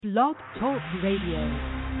Blog Talk Radio.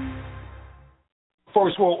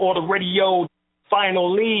 First World Order Radio.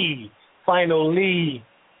 Finally,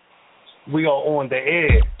 we are on the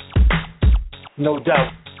air. No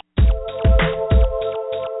doubt.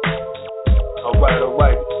 All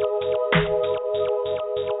right.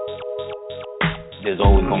 There's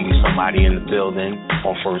always going to be somebody in the building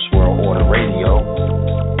on First World Order Radio.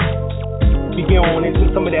 We get on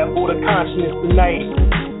into some of that order consciousness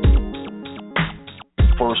tonight.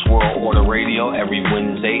 First World Order Radio every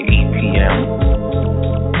Wednesday, 8 p.m.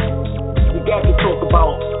 We got to talk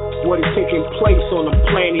about what is taking place on the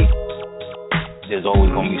planet. There's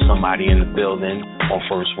always going to be somebody in the building on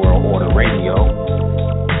First World Order Radio.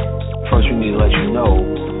 First, we need to let you know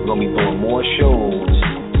we're going to be doing more shows,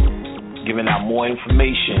 giving out more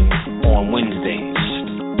information on Wednesdays.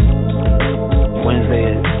 Wednesday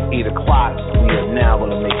at 8 o'clock, we are now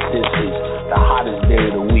going to make this the hottest day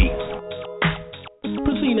of the week.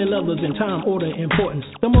 Preceding others in time, order, importance.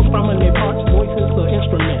 The most prominent parts, voices, or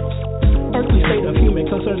instruments. Earthly state of human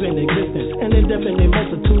concerns in existence. An indefinite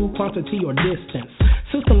multitude, quantity, or distance.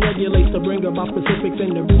 System regulates to bring about specifics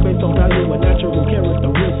in the root based on value and natural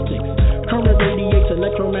characteristics. Current radiates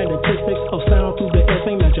electromagnetistics of sound through the air,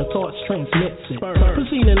 same as your thoughts transmits it.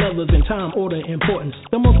 Preceding others in time, order, importance.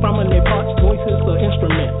 The most prominent parts, voices, or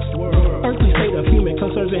instruments. Earthly state of human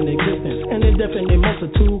concerns in existence. An indefinite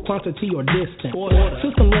multitude, quantity, or distance.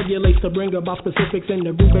 System regulates to bring about specifics in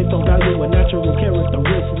the root based on value and natural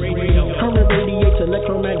characteristics. Current radiates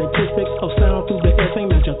electromagnetistics of sound through the air,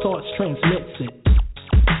 same as your thoughts transmits it.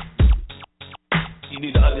 You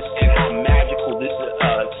need to understand how magical this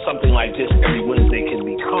something like this every Wednesday can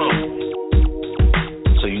become.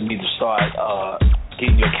 So you need to start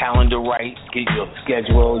getting your calendar right, get your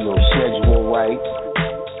schedule right.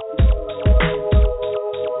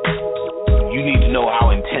 You need to know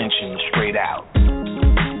our intention straight out.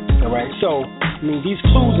 All right, so these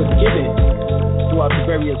clues are given throughout the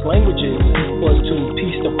various languages was to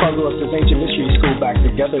piece the puzzle of this ancient mystery school back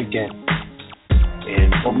together again.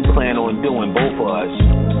 And what we plan on doing, both of us,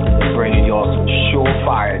 is bringing y'all some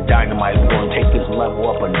surefire dynamite. We're going to take this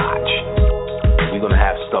level up a notch. We're going to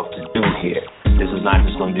have stuff to do here. This is not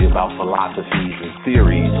just going to be about philosophies and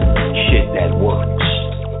theories, shit that works.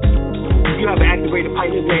 You have an activated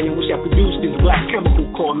pineal gland which have produced this black chemical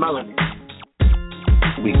called melanin.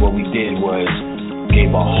 What we did was gave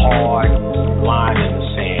a hard line in the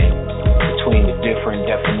sand between the different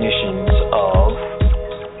definitions of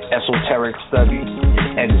esoteric study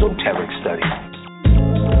and exoteric study.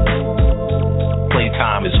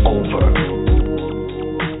 Playtime is over.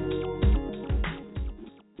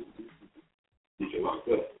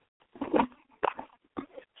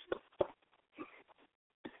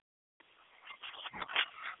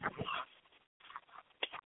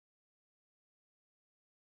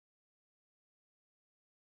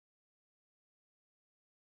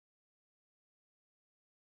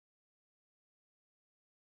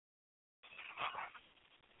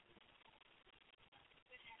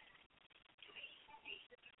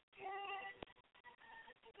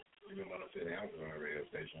 You didn't want to sit down on a radio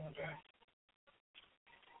station one time.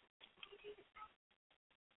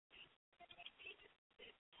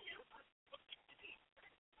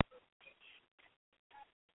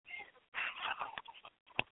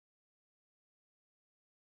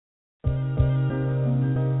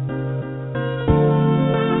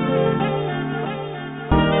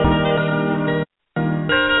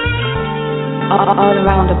 All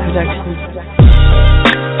around the production.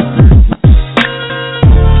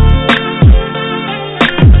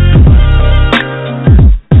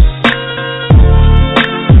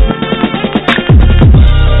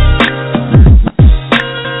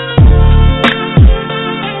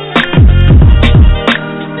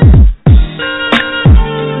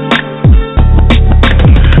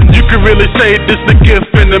 Say this the gift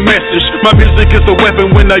and the message. My music is a weapon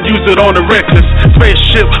when I use it on the reckless.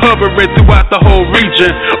 Spaceship hovering throughout the whole region.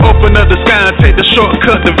 Open up the sky and take the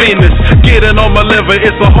shortcut to Venus. Getting on my liver,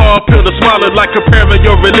 it's a hard pill to swallow. Like comparing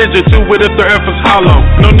your religion to it if the earth is hollow.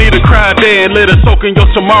 No need to cry there and let it soak in your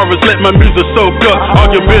tomorrows. Let my music soak up all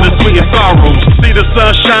your bittersweet and sorrows. See the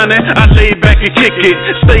sun shining, I lay back and kick it.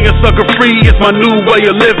 Staying sucker free is my new way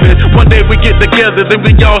of living. One day we get together, then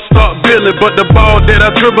we all start billing. But the ball that I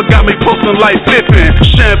dribble got me posting like Pippin.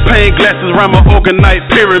 Champagne glasses around my organite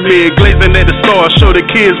pyramid. Glazing at the stars, show the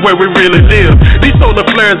kids where we really live. These solar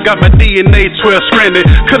flares got my DNA 12 stranded.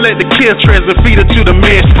 Collect the kill trends and feed it to the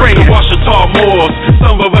man spring. Washita Moors,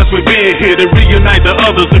 some of us we been here to reunite the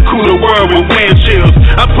others and cool the world with wind chills.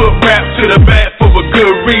 I put rap to the back for a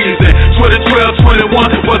good reason.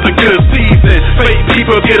 2012-21 was a good season. Fake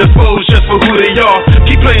people get exposed just for who they are.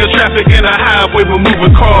 Keep playing traffic in the highway with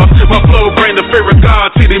moving cars. My flow bring the fear of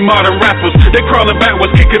God to these modern rappers. They crawling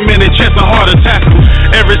backwards, kicking men in chest and hard to tackle.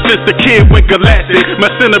 Ever since the kid went galactic,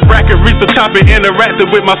 my center bracket reached the top and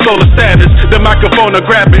interacted with my solar status. The microphone to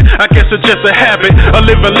grab it, I guess it's just a habit. A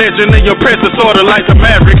living legend in your presence, sorta like the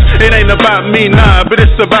Mavericks. It ain't about me, nah, but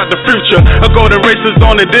it's about the future. A golden race is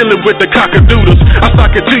on and dealing with the cockadoodles. I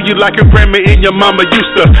sock it to you like a Grammy in your mama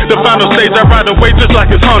used to. The final stage I ride away just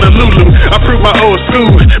like it's Honolulu. I prove my old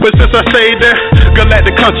school, but since I stayed there,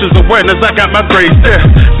 galactic conscious awareness, I got my grades there.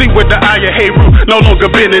 See with the eye of Heru, no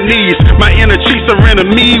longer bending knees. My inner chiefs are in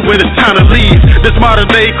me when it's time to leave. This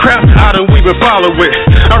modern day crap, I don't even follow it.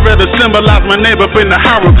 I'd rather symbolize my name up in the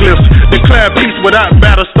hieroglyphs. Declare peace without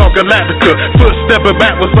Battlestar Galactica. Footstepping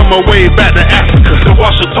backwards on my way back to Africa. The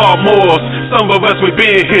Washita Moors, some of us we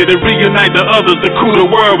been here to reunite the others, to cool the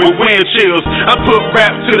world with wind chills. I put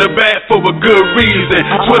rap to the back for a good reason.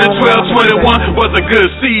 2012-21 was a good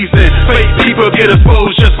season. Fake people get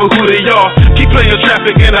exposed just for who they are. Keep playing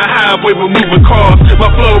traffic in the highway with moving cars. My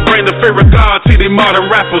flow bring the fear of God to these modern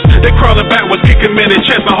rappers. They crawling backwards, kicking men in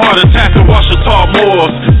chest and hard attack and Washita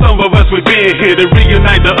Moors. Some of us we been here to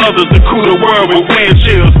reunite the others, to cool the world with wind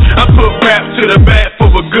chills. I put rap to the back for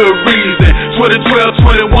a good reason.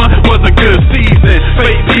 2012-21 was a good season.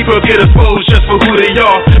 Fake people get exposed just for who they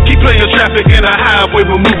are. Keep playing traffic in the highway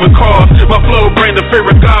with moving cars. My flow bring the fear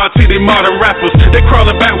of God to these modern rappers. They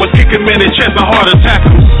crawling backwards, kicking men in chest and hard attack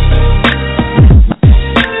them.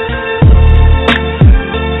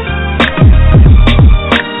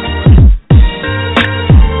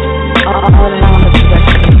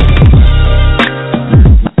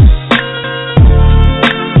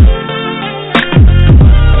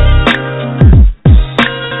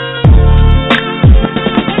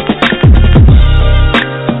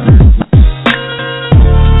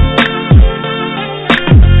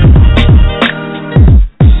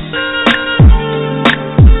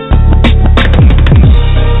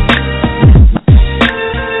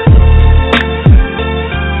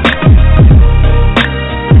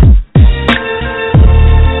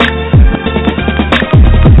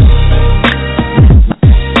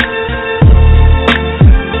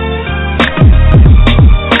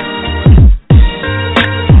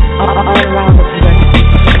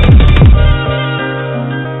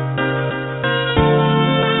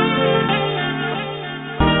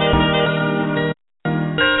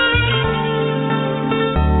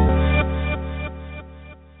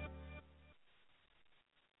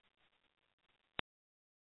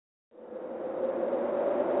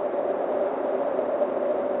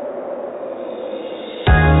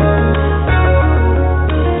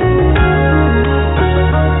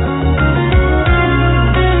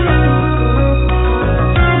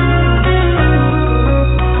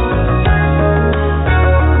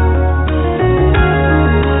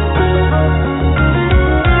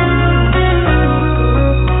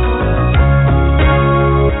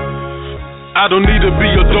 I don't need to be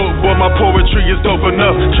a dope boy, my poetry is dope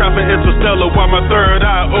enough. Trapping interstellar while my third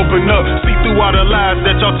eye open up. See through all the lies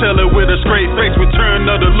that y'all telling with a straight face. Return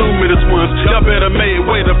of the luminous ones. Y'all better make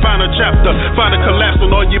way to find a chapter. Find a collapse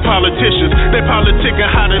on all you politicians. They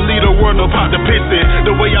politicking how to lead a world, no pot to piss in.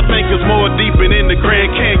 The way I think is more deep and in the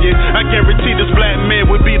Grand Canyon. I guarantee this black man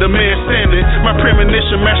would be the man standing. My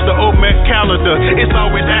premonition matched the Olmec calendar. It's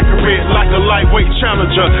always accurate like a lightweight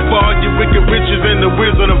challenger. For all you wicked witches and the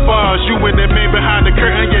Wizard of Oz, you and that man behind the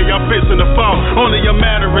curtain, yeah, y'all fixing to fall. Only a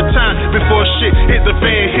matter of time before shit hit the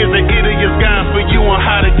fan. Here's an idiot's guide for you on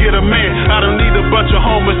how to get a man. I don't need a bunch of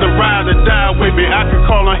homers to ride or die with me. I can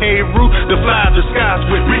call on Heru to fly the skies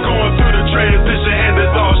with me. We going through the transition and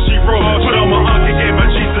that's all she wrote. Put on my uncle, gave my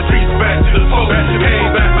Jesus peace back to the Pope.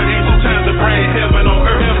 Came back for ancient times to bring heaven on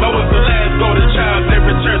earth. I was the last golden child that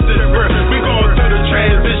returned to the birth. We going through the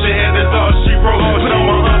transition and that's all she wrote. Put on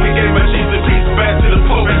my uncle, gave my Jesus peace back to the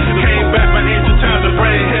Pope. Came back for ancient times to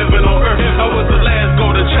bring heaven on earth. I was the last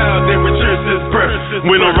golden child that returned to his birth.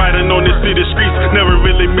 When I'm riding on the city streets, never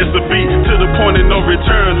really miss a beat. To the point of no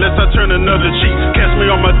return, unless I turn another cheek. Catch me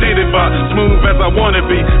on my daily box, smooth as I wanna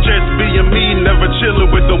be. Just being me, never chilling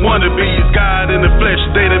with the wannabes. God in the flesh,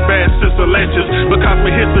 dated bad sister latches. Because my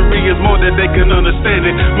history is more than they can understand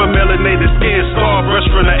it. My melanated skin, star brush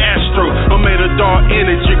from the astro. I'm made of dark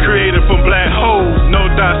energy created from black holes. No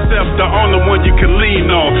thyself, the only one you can lean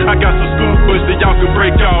on. I got some scoopers that y'all can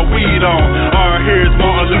break y'all weed on. Our here's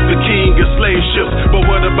Martin Luther King and slave ships. But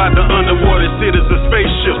what about the underwater cities and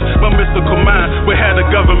spaceships? My mystical mind, we had the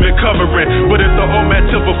government covering. But if the old man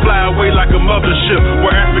temple fly away like a mothership,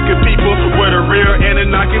 where African people were the real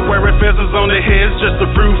Anunnaki wearing feathers on their heads, just a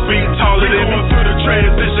few feet taller than me. Through the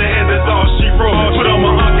transition, and that's all she wrote. Put on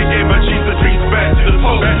my ankle, gave my Jesus peace back to the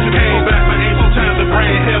Pope. Came back for ancient times to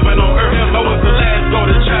bring heaven on earth. I was the last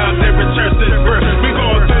golden child that returned since birth. We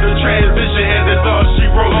going through the transition, and that's all she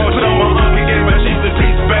wrote. Put on my ankle, gave my Jesus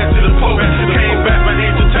peace back to the Pope. Came back for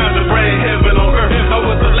ancient times to bring heaven on earth. I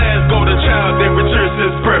was the last golden child that returned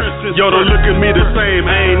since birth. Yo, don't look at me the same,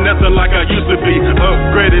 I ain't nothing like I used to be.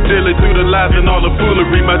 Upgraded daily through the lies and all the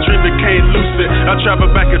foolery. My dream became lucid, I travel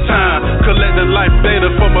back in time, collecting life data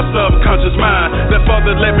for my subconscious mind. That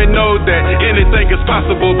Father let me know that anything is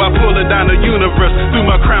possible by pulling down the universe through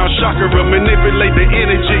my crown chakra. Manipulate the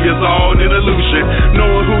energy is all an illusion.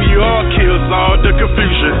 Knowing who you are kills all the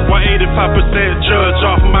confusion. While 85% judge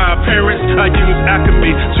off my appearance, I use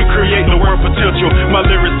alchemy to create the world potential. My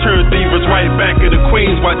lyrics turn divas right back at the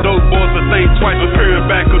queens. While dope boys will think twice appearing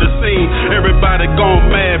back on the scene. Everybody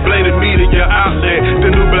gone mad, blaming media outlet. The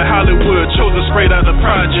new black Hollywood chosen straight out of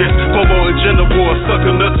projects. Homo and gender war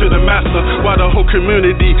sucking up to the master, while the whole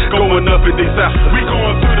community going up in disaster. We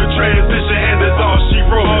going through the transition, and that's all she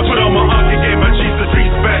wrote. Put on my ankle, gave my Jesus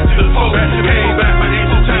peace back to the Pope. Came back for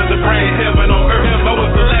ancient times to bring heaven on earth. I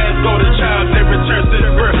was the last golden child that returned since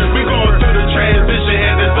birth. We going through the transition,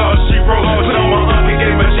 and that's all she wrote. Put on my ankle,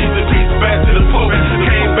 gave my Jesus peace back to the Pope.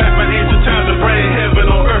 Came back for ancient times to bring heaven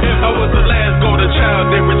on earth. I was the last golden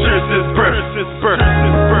child that returned since birth. Since birth.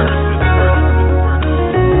 Since birth.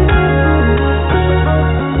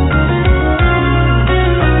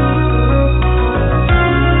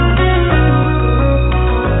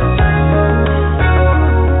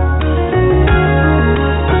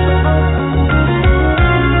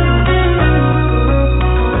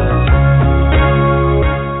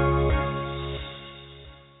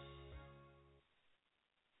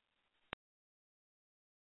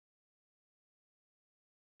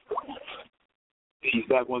 He's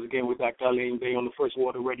back once again with Dr. Ali Day on the First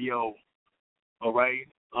Water Radio. All right.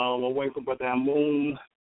 I'm waiting for Brother Amun,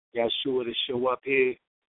 Yashua to show up here.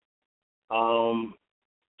 Trying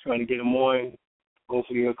to get him on.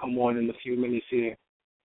 Hopefully he'll come on in a few minutes here.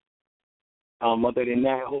 Other than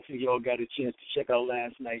that, hopefully y'all got a chance to check out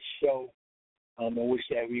last night's show. I wish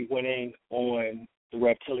that we went in on the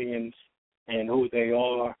reptilians and who they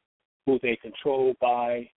are, who they controlled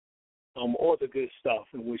by, all the good stuff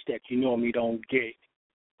in which that you normally don't get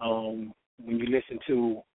when you listen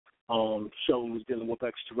to shows dealing with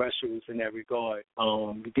extraterrestrials in that regard.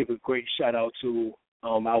 We give a great shout out to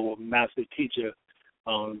our master teacher,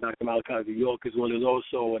 Dr. Malachi New York, as well as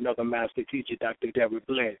also another master teacher, Dr. Derek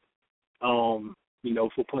Bled,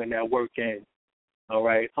 for putting that work in. All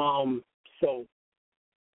right. So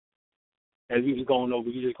as we was going over,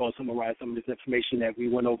 we're just going to summarize some of this information that we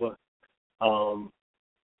went over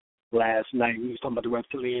last night. We was talking about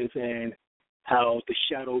the reptilians and how the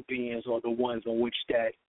shadow beings are the ones on which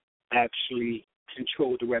that actually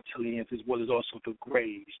control the reptilians, as well as also the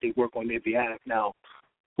grays. They work on their behalf. Now,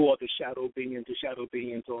 who are the shadow beings? The shadow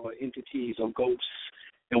beings are entities or ghosts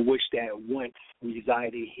in which that once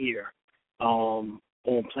resided here on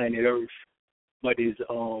planet Earth, but is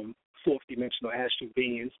fourth dimensional astral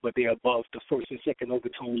beings, but they're above the first and second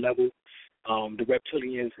overtone level. The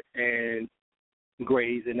reptilians and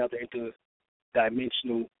grays and other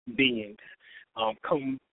interdimensional beings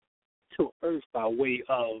come to Earth by way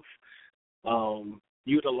of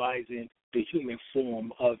utilizing the human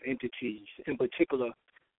form of entities, in particular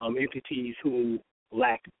entities who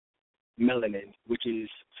lack melanin, which is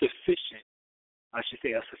sufficient, I should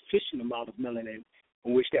say a sufficient amount of melanin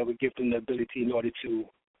in which that would give them the ability in order to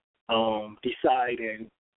decide and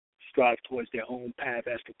strive towards their own path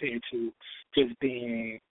as compared to just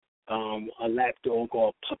being a lapdog or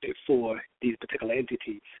a puppet for these particular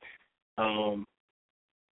entities.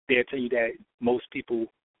 They'll tell you that most people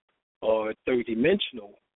are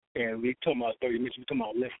third-dimensional, and we're talking about third dimension, we're talking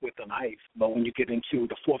about length, width, and height. But when you get into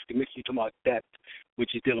the fourth dimension, you're talking about depth,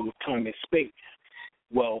 which is dealing with time and space.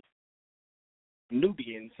 Well,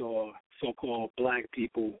 Nubians, or so-called black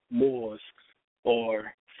people, Moors,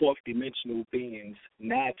 are fourth-dimensional beings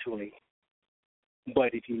naturally.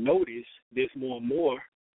 But if you notice, there's more and more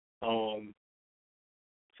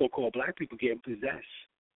so-called black people getting possessed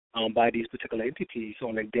by these particular entities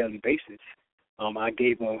on a daily basis. I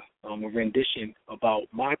gave a rendition about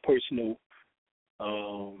my personal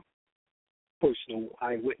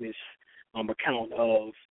eyewitness account of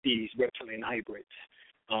these reptilian hybrids.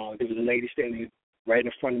 There was a lady standing right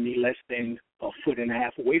in front of me, less than a foot and a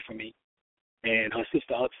half away from me, and her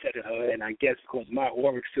sister upset at her, and I guess because my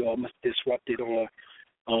auric field must have disrupted or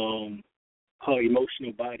her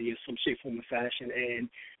emotional body in some shape, form, or fashion, and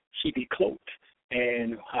she decloaked.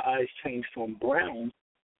 and her eyes changed from brown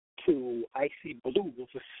to icy blue with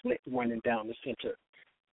a slit running down the center.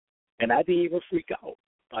 And I didn't even freak out.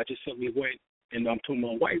 I just simply went and told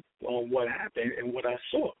my wife what happened and what I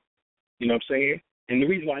saw. You know what I'm saying? And the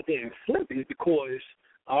reason why I didn't flip is because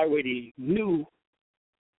I already knew,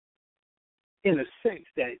 in a sense,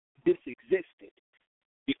 that this existed.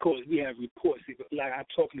 Because we have reports, like I'm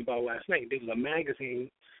talking about last night. There was a magazine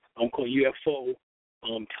called UFO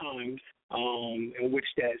Times, in which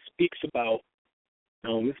that speaks about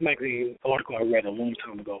this magazine article I read a long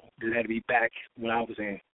time ago. It had to be back when I was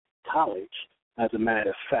in college, as a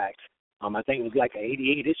matter of fact. I think it was like an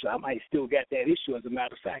 88 issue. I might still get that issue, as a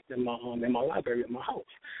matter of fact, in my library at my house.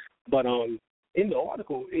 But in the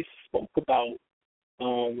article, it spoke about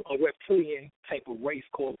a reptilian type of race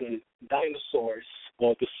called the dinosaurs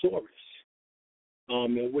or the saurus,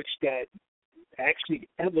 in which that actually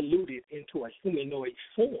evoluted into a humanoid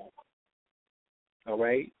form. All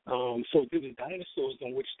right? So there were dinosaurs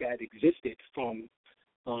in which that existed from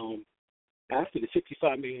after the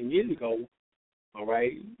 65 million years ago. All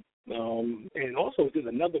right? And also there's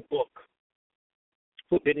another book,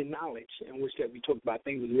 Forbidden Knowledge, in which that we talked about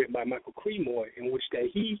things was written by Michael Cremore, in which that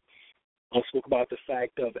he spoke about the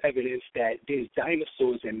fact of evidence that there's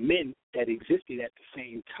dinosaurs and men that existed at the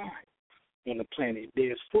same time on the planet.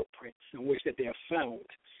 There's footprints in which that they're found,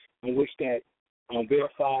 in which that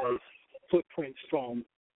verifies footprints from,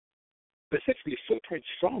 specifically footprints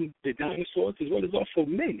from the dinosaurs, as well as also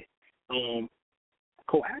men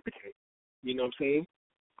cohabitate. You know what I'm saying?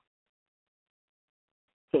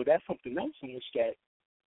 So that's something else in which that,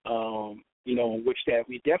 in which that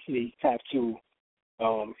we definitely have to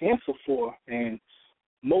answer for. And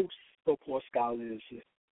most so-called scholars,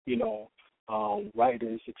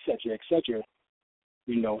 writers, et cetera,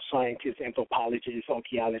 scientists, anthropologists,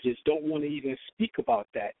 archaeologists don't want to even speak about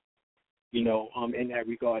that, in that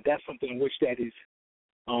regard. That's something in which that is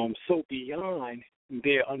so beyond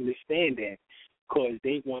their understanding, because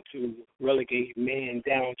they want to relegate man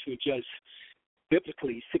down to just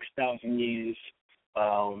biblically 6,000 years,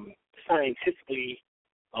 scientifically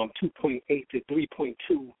 2.8 to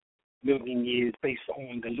 3.2 million years based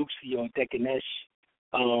on the Lucio Decanesh,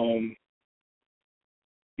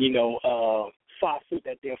 fossil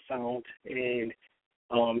that they're found in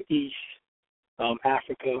East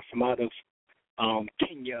Africa from out of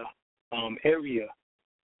Kenya area.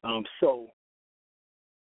 So,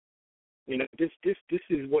 this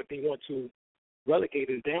is what they want to relegate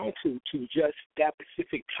it down to just that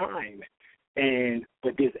specific time.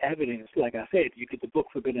 But there's evidence, like I said, you get the book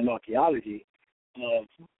Forbidden Archaeology of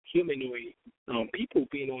humanoid people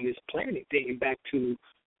being on this planet dating back to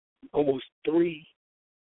almost 3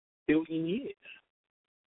 billion years.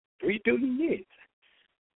 3 billion years.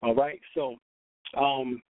 All right, so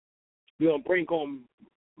we're going to bring on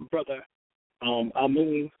Brother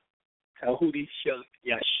Amun Tehuti-shil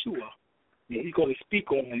Yashua. And he's going to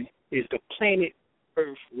speak on is the planet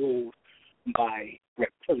Earth ruled by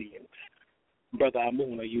reptilians. Brother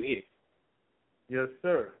Amun, are you here? Yes,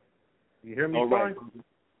 sir. You hear me all fine? Right.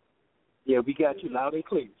 Yeah, we got you loud and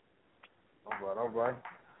clear. All right.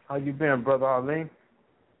 How you been, Brother Arlene?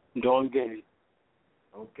 Doing good.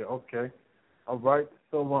 Okay. All right.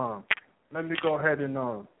 So let me go ahead and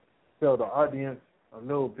tell the audience a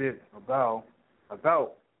little bit about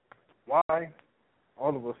why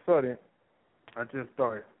all of a sudden I just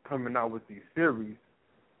started coming out with these series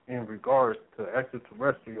in regards to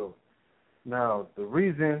extraterrestrials. Now, the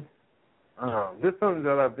reason, this is something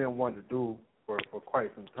that I've been wanting to do for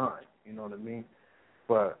quite some time, you know what I mean?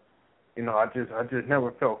 But, I just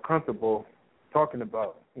never felt comfortable talking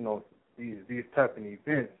about, these type of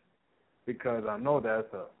events, because I know that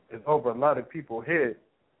it's over a lot of people's heads.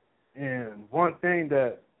 And one thing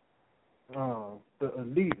that the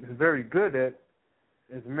elite is very good at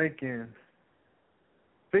is making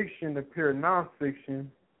fiction appear nonfiction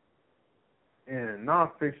and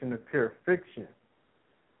nonfiction appear fiction.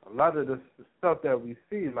 A lot of the stuff that we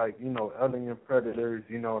see, like, alien predators,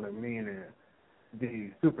 you know what I mean, and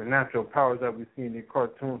the supernatural powers that we see in the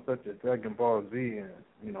cartoons such as Dragon Ball Z and,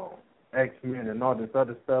 X-Men and all this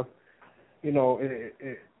other stuff, it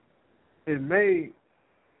made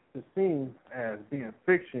it seem as being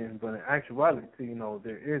fiction, but in actuality,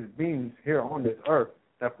 there is beings here on this earth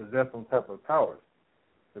that possess some type of powers.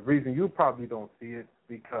 The reason you probably don't see it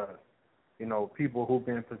because, people who've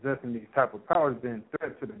been possessing these type of powers been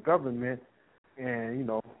threat to the government, and,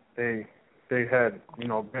 they had,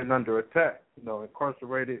 been under attack,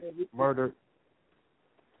 incarcerated, murdered,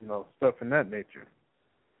 stuff in that nature.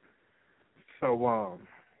 So,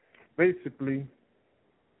 basically,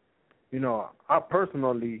 I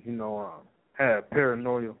personally, had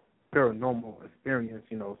paranormal experience,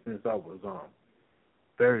 since I was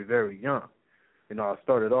very, very young. I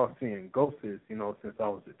started off seeing ghosts, since I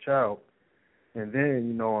was a child. And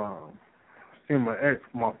then, seeing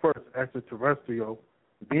my first extraterrestrial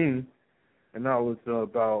being, and I was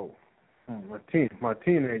about my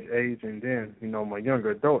teenage age, and then, my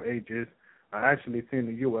younger adult ages, I actually seen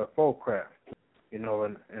the UFO craft, and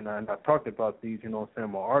I talked about these, in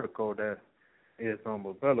my article that is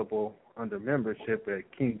available under membership at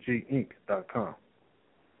kingginc.com.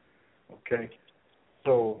 Okay,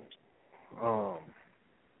 so I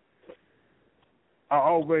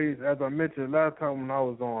always, as I mentioned last time when I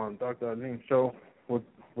was on Dr. Alim's show, with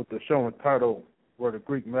the show entitled "Were the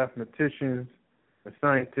Greek Mathematicians and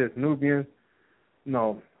Scientists Nubians?"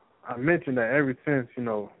 I mentioned that ever since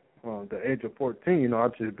the age of 14,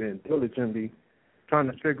 I've just been diligently trying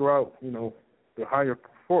to figure out the higher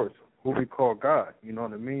force, who we call God. You know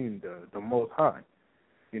what I mean? The Most High.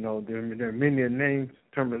 There are many names,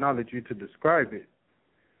 terminology to describe it,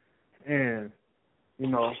 and it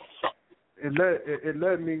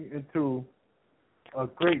led me into a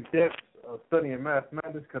great depth of studying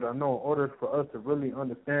mathematics, because I know in order for us to really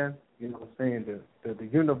understand, the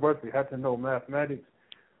universe, we have to know mathematics.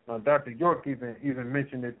 Dr. York even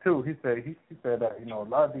mentioned it too. He said that a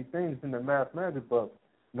lot of these things in the mathematics, but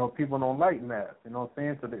people don't like math. So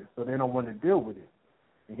they don't want to deal with it.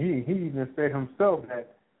 And he even said himself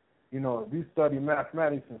that if you study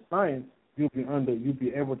mathematics and science, you'll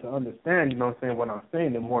be able to understand what I'm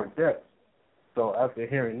saying in more depth. So after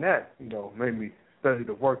hearing that, made me study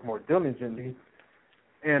the work more diligently,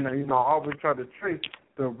 and I always try to trace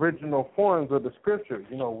the original forms of the scriptures.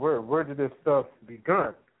 Where did this stuff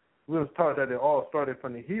begun? We was taught that it all started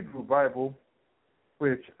from the Hebrew Bible,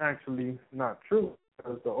 which actually not true,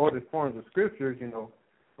 because the oldest forms of scriptures,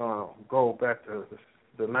 go back to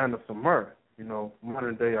the land of Sumer,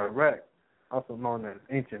 modern day Iraq, also known as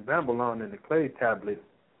ancient Babylon, in the clay tablets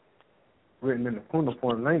written in the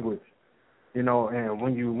cuneiform language. And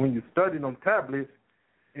when you study them tablets,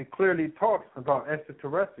 it clearly talks about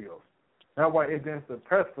extraterrestrials. That's why it's been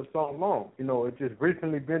suppressed for so long. It just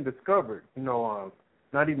recently been discovered.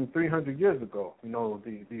 Not even 300 years ago.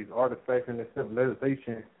 These artifacts and this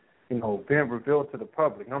civilization, being revealed to the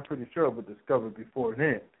public. I'm pretty sure it was discovered before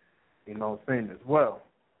then. As well.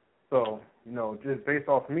 So just based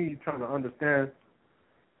off me trying to understand,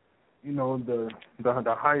 the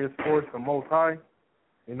highest force, the Most High.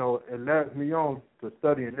 It led me on to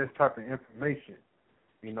studying this type of information,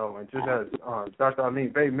 and just as Dr. Alim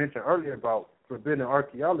Bey mentioned earlier about forbidden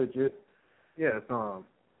archaeologists, yes,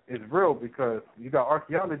 it's real, because you got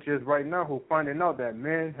archaeologists right now who finding out that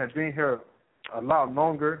man has been here a lot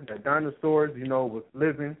longer, that dinosaurs, was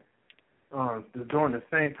living during the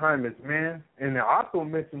same time as man, and they also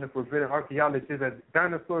mentioned the forbidden archaeologists that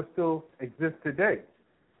dinosaurs still exist today.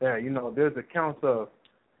 Yeah, there's accounts of,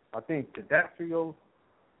 I think, Tehuti-shil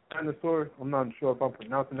dinosaurs. I'm not sure if I'm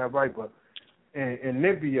pronouncing that right, but in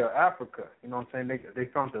Namibia, Africa, they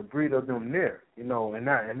found a breed of them there,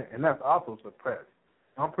 and that's also suppressed.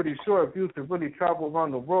 I'm pretty sure if you was to really travel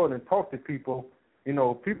around the world and talk to people,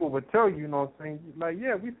 people would tell you, like,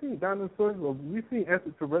 yeah, we've seen dinosaurs, or we've seen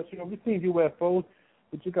extraterrestrials, we've seen UFOs,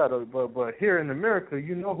 but here in America,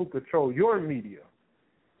 who control your media.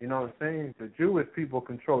 The Jewish people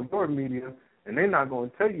control your media, and they're not going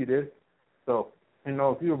to tell you this. So,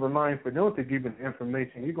 if you're relying for them to give you the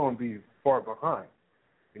information, you're going to be far behind.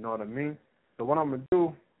 You know what I mean? So what I'm going to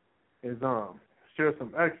do is share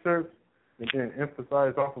some excerpts and then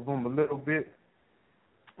emphasize off of them a little bit.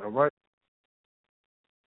 All right?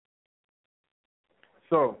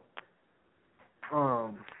 So,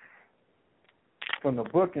 from the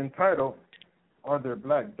book entitled Are There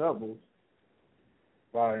Black Devils?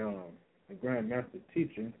 By the Grand Master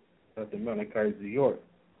Teacher, Dr. Malachi Z. York,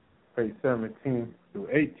 page 17 through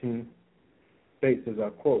 18, states as I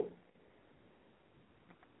quote,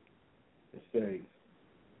 it says,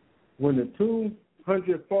 when the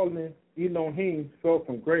 200 fallen Elohim fell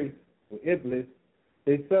from grace with Iblis,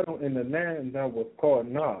 they settled in the land that was called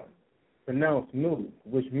Nod, pronounced Nud,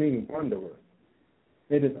 which means wanderer.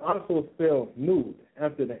 It is also spelled Nud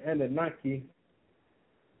after the Anunnaki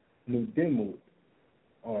Nudimud,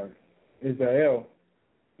 or Israel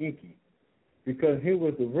Inki, because he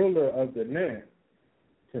was the ruler of the land.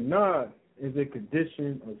 To nod is a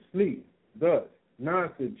condition of sleep. Thus,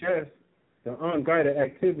 nod suggests the unguided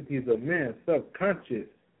activities of man's subconscious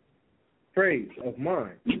phrase of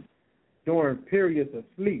mind during periods of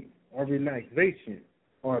sleep or relaxation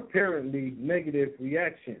or apparently negative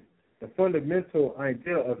reaction. The fundamental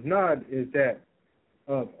idea of nod is that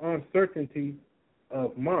of uncertainty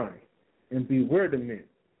of mind. and bewilderment.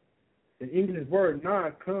 The English word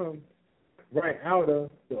Nod comes right out of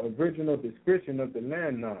the original description of the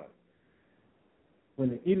land Nod. When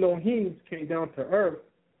the Elohims came down to earth,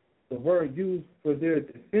 the word used for their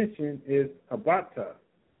descension is habata,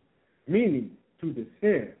 meaning to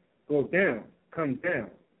descend, go down, come down,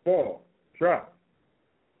 fall, drop.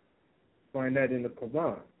 Find that in the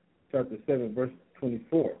Quran, chapter 7, verse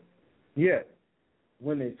 24. Yet,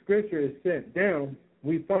 when a scripture is sent down,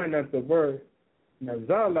 we find that the word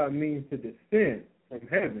nazala means to descend from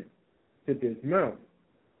heaven, to dismount,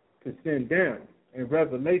 to send down, in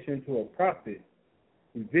revelation to a prophet,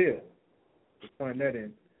 revealed. We find that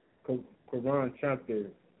in Quran chapter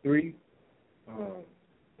 3,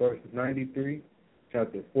 verse 93,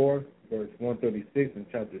 chapter 4, verse 136, and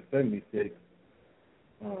chapter 76,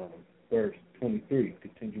 verse 23,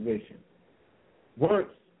 continuation. Once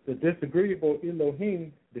the disagreeable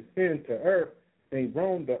Elohim descend to earth, they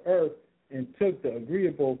roamed the earth and took the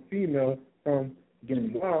agreeable female from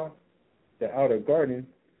Ginwa, the outer garden.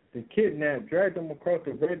 They kidnapped, dragged them across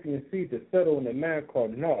the Arabian Sea to settle in a land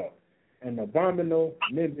called Nod, an abominable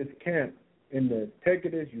Libyan camp in the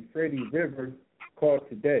Tigris-Euphrates River called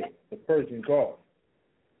today the Persian Gulf.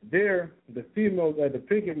 There, the females of the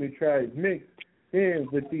Pygmy tribes mixed in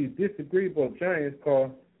with these disagreeable giants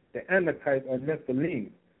called the Anakites or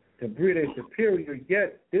Nephilim to breed a superior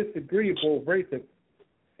yet disagreeable race of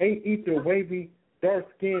 8-ether, wavy,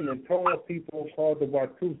 dark-skinned, and tall people called the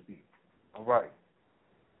Watusi. All right.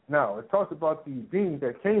 Now, it talks about these beings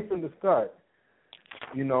that came from the sky,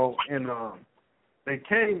 you know, and they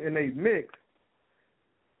came and they mixed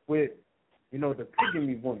with, you know, the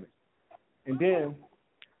Pygmy woman. And then,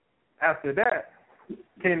 after that,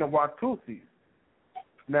 came the Watusis.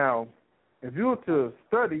 Now, if you were to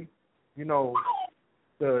study, you know,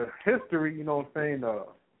 the history, you know what I'm saying,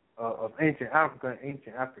 of ancient Africa and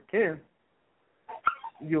ancient Africans,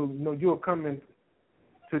 you'll come into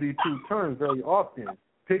these two terms very often,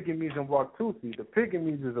 Pygmies and Watusi. The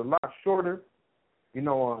Pygmies is a lot shorter, you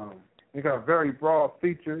know, they got very broad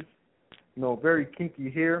features, you know, very kinky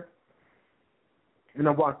hair. And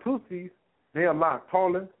the Watusis, they're a lot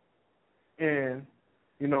taller, and,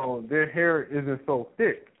 you know, their hair isn't so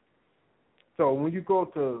thick. So when you go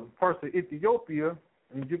to parts of Ethiopia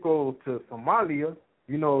and you go to Somalia,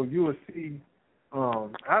 you know, you will see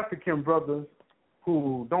African brothers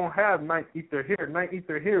who don't have 9-ether hair.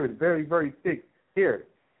 9-ether hair is very, very thick hair,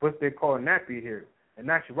 what they call nappy hair. In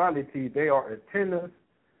actuality, they are antennas,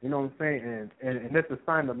 you know what I'm saying, and that's a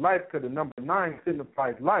sign of life because the number 9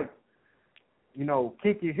 signifies life. You know,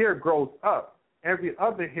 kinky hair grows up. Every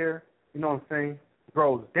other hair, you know what I'm saying,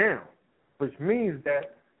 grows down, which means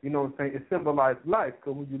that, you know what I'm saying, it symbolizes life.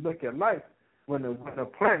 Because when you look at life, when a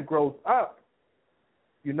plant grows up,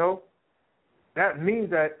 you know, that means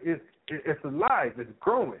that it's alive, it's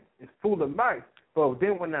growing, it's full of life. But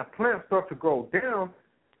then when that plant starts to grow down,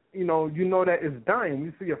 you know that it's dying. When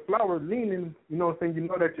you see a flower leaning, you know what I'm saying, you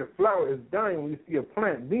know that your flower is dying. When you see a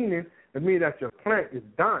plant leaning, it means that your plant is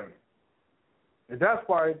dying. And that's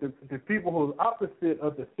why the people who are opposite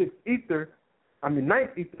of the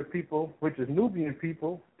 9th ether people, which is Nubian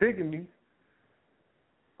people, Pygmies,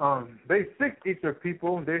 they 6th ether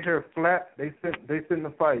people, their hair flat, they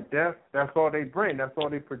signify death. That's all they bring. That's all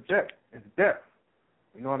they project. It's death.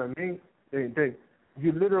 You know what I mean?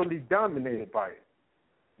 You literally dominated by it.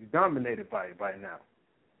 You dominated by it by now,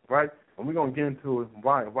 right? And we're gonna get into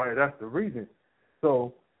why that's the reason.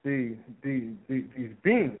 So these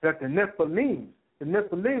beings, that the Nephilim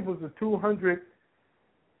was the 200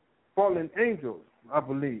 fallen angels, I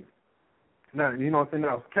believe. Now, you know what I'm saying?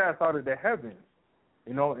 That was cast out of the heavens,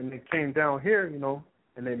 you know, and they came down here, you know,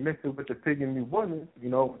 and they mixed it with the Pygmy woman, you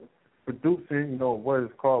know, producing, you know, what is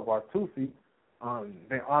called Watusi.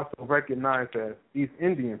 They also recognized as East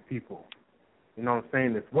Indian people, you know what I'm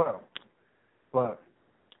saying, as well. But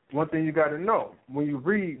one thing you got to know, when you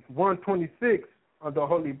read 126 of the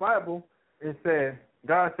Holy Bible, it said,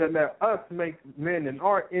 God said, let us make men in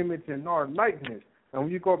our image and our likeness. And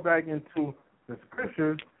when you go back into the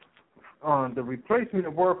scriptures, the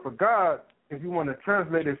replacement word for God, if you want to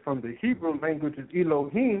translate it from the Hebrew language, is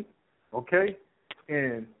Elohim, okay?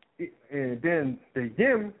 And then the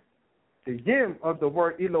yim of the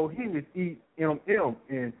word Elohim is E-M-M.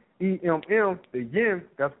 And E-M-M, the yim,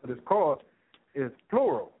 that's what it's called, is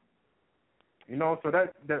plural. You know, so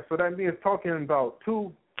that means talking about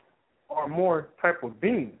two or more type of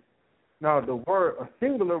beings. Now, a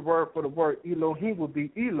singular word for the word Elohim would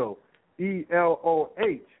be Elo,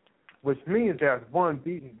 E-L-O-H, which means there's one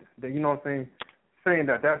being. You know what I'm saying? Saying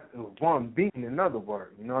that that's one being, in other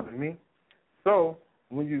words. You know what I mean? So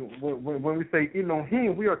when we say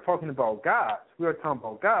Elohim, we are talking about God. We are talking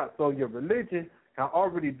about God. So your religion can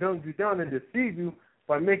already dumb you down and deceive you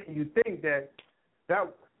by making you think that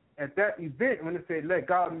at that event, when they say, let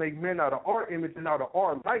God make men out of our image and out of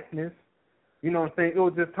our likeness, you know what I'm saying, it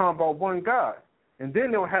was just talking about one God. And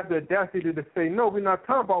then they'll have the audacity to say, no, we're not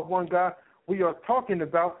talking about one God. We are talking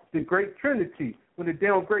about the Great Trinity. When the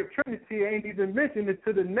damn Great Trinity ain't even mentioned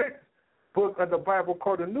until the next book of the Bible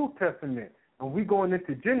called the New Testament. And we going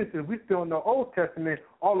into Genesis, we still in the Old Testament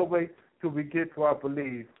all the way till we get to, I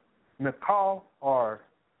believe, Michael or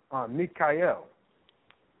Mikael.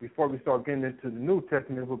 Before we start getting into the New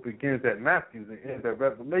Testament, which begins at Matthew and ends at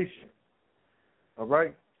Revelation. All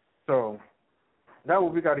right? So that's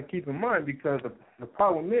what we got to keep in mind, because the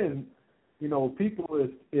problem is, you know, people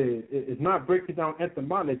is not breaking down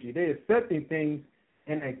etymology. They're accepting things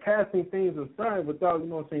and then casting things aside without, you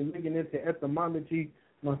know what I'm saying, digging into etymology, you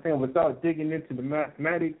know what I'm saying, without digging into the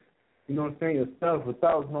mathematics, you know what I'm saying, and stuff,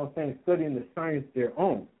 without, you know what I'm saying, studying the science their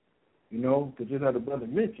own, you know, because just as the brother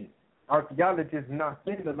mentioned, archaeologists are not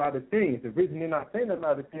saying a lot of things. The reason they're not saying a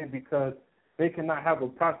lot of things because they cannot have a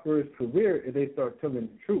prosperous career if they start telling the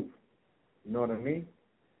truth. You know what I mean?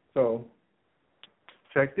 So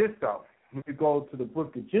check this out. We go to the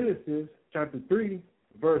book of Genesis, chapter 3,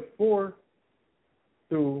 verse 4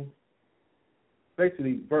 through,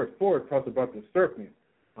 basically verse 4 talks about the serpent.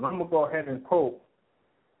 And I'm going to go ahead and quote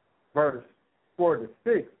verse 4 to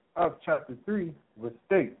 6 of chapter 3, which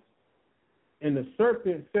states, and the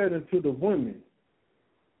serpent said unto the woman,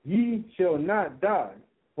 ye shall not die,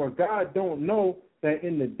 for God don't know that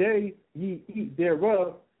in the day ye eat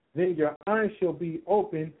thereof, then your eyes shall be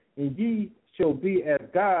open, and ye shall be as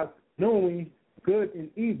gods, knowing good and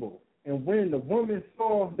evil. And when the woman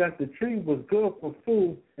saw that the tree was good for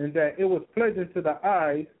food, and that it was pleasant to the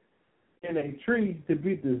eyes, and a tree to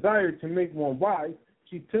be desired to make one wise,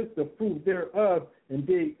 she took the fruit thereof, and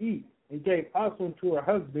did eat, and gave also to her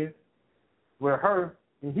husband with her,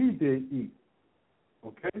 and he did eat.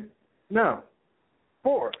 Okay? Now,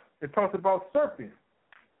 4, it talks about serpents.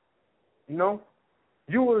 You know,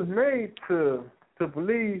 you was made to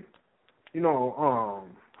believe, you know,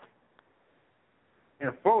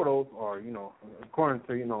 in photos, or, you know, according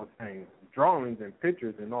to, you know, saying drawings and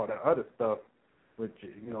pictures and all that other stuff, which,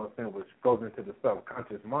 you know, saying, which goes into the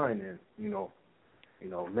subconscious mind and, you know,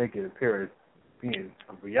 make it appear as being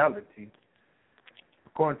a reality.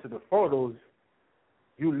 According to the photos,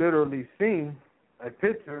 you literally seen a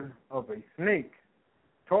picture of a snake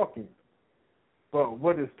talking. But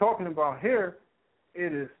what it's talking about here,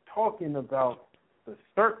 it is talking about the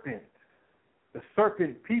serpent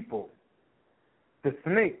people, the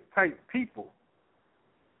snake-type people.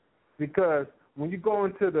 Because when you go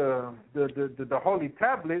into the holy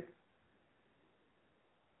tablets,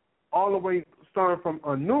 all the way starting from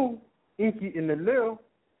Anu, Enki, and Enlil,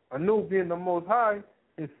 Anu being the Most High,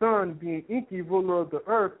 his son being Enki, ruler of the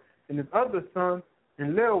earth, and his other son,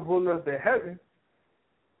 Enlil, ruler of the heaven,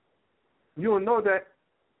 you will know that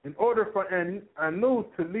in order for Anu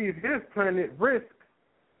to leave his planet Risk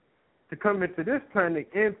to come into this planet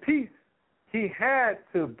in peace, he had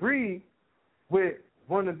to breed with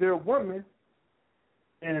one of their women,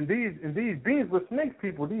 and these beings were snake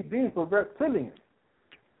people. These beings were reptilians.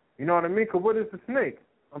 You know what I mean? Because what is a snake?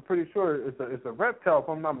 I'm pretty sure it's a reptile, if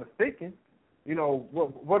I'm not mistaken. You know,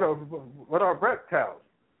 what are reptiles?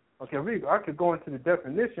 Okay, I could go into the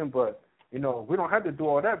definition, but, you know, we don't have to do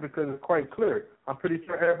all that because it's quite clear. I'm pretty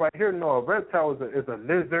sure everybody here knows a reptile is a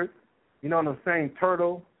lizard, you know what I'm saying,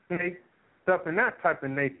 turtle, snake, stuff in that type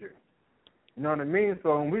of nature. You know what I mean?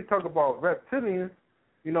 So when we talk about reptilians,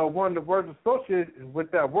 you know, one of the words associated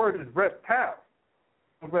with that word is reptile.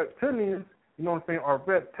 Reptilians, you know what I'm saying, are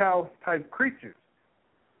reptile-type creatures,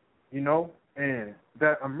 you know, and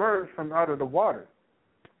that emerge from out of the water,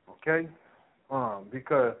 okay?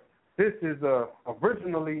 Because this is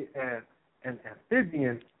originally an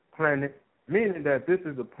amphibian planet, meaning that this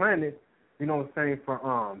is a planet, you know what I'm saying,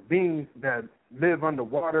 for beings that live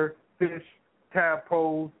underwater, fish,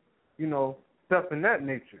 tadpoles, you know, stuff in that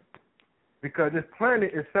nature. Because this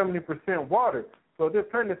planet is 70% water. So if this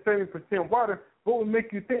planet is 70% water, what would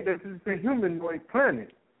make you think that this is a humanoid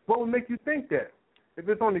planet? What would make you think that? If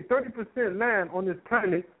it's only 30% land on this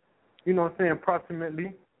planet, you know what I'm saying,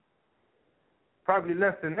 approximately, probably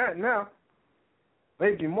less than that now,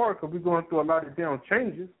 maybe more because we're going through a lot of damn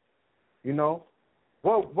changes, you know.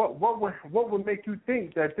 What would make you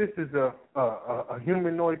think that this is a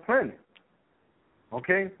humanoid planet?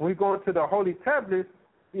 Okay? When we go into the holy tablets,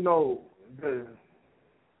 you know,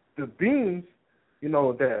 the beings, you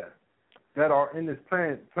know, that are in this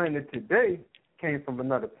planet today came from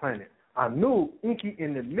another planet. Anu, Inky,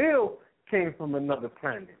 and the Lil came from another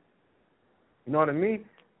planet. You know what I mean?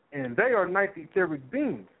 And they are night etheric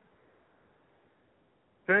beings.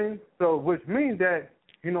 Okay? So, which means that,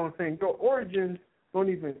 you know what I'm saying, your origins don't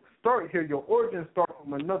even start here. Your origins start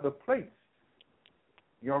from another place.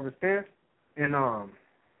 You understand? And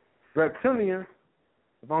reptilians,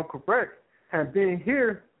 if I'm correct, have been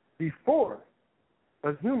here before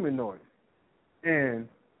as humanoids. And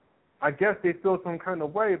I guess they feel some kind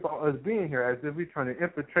of way about us being here, as if we're trying to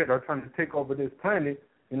infiltrate or trying to take over this planet,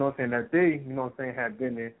 you know what I'm saying, that they, you know what I'm saying, have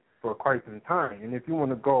been there for quite some time. And if you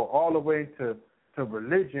want to go all the way to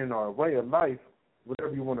religion or way of life,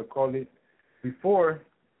 whatever you want to call it, before,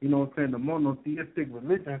 you know what I'm saying, the monotheistic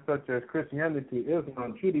religions such as Christianity,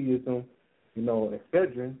 Islam, Judaism, you know,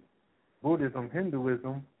 etc., Buddhism,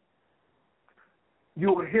 Hinduism,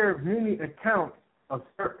 you will hear many accounts of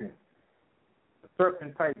serpents.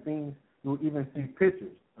 Serpent-type beings, you'll even see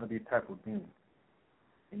pictures of these type of beings.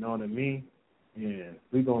 You know what I mean? And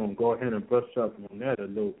we're going to go ahead and brush up on that a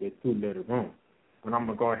little bit too later on. But I'm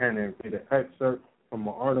going to go ahead and read an excerpt from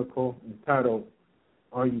an article entitled,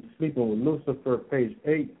 Are You Sleeping with Lucifer, page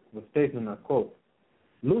 8, with states, and I quote,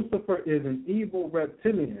 Lucifer is an evil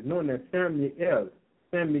reptilian known as Samael,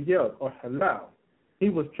 or Halal. He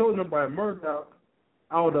was chosen by Murdoch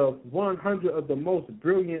out of 100 of the most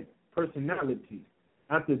brilliant personalities.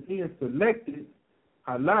 After being selected,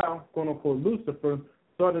 Halal, quote-unquote Lucifer,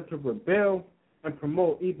 started to rebel and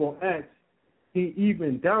promote evil acts. He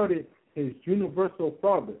even doubted his universal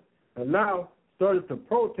father. Halal started to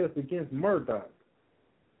protest against Murdoch.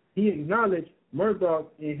 He acknowledged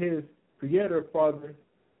Murdoch in his creator father,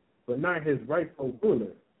 but not his rightful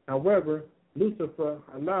ruler. However, Lucifer,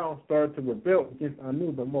 Halal, started to rebel against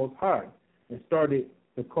Anu, the Most High, and started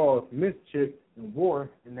to cause mischief and war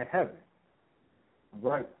in the heavens.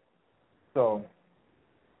 Right? So,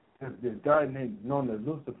 this guy known as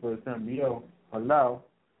Lucifer, Samael, Halal,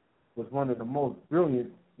 was one of the most brilliant,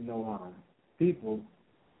 you know, people,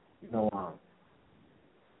 you know,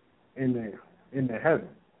 in the heavens.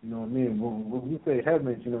 You know what I mean? When we say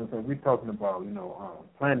heavens, you know, so we're talking about, you know,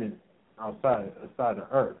 planets outside the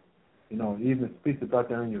earth. You know, it even speaks about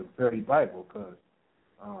that in your very Bible, because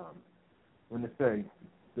when they say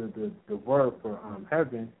the word for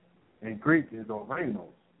heaven in Greek is Oranos.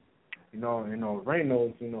 You know, and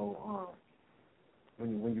Oranos, you know,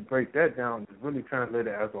 when you break that down, it's really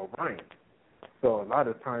translated as Orion. So a lot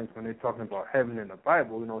of times when they're talking about heaven in the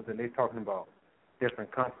Bible, you know, then they're talking about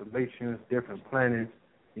different constellations, different planets,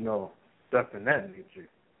 you know, stuff in that nature.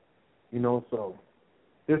 You know, so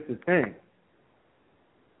this is the thing.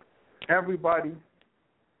 Everybody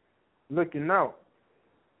looking out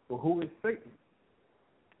for who is Satan.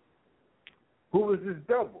 Who is this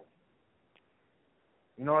devil?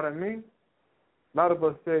 You know what I mean? A lot of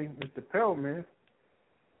us say it's the pale man,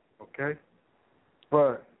 okay?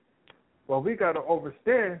 But what we got to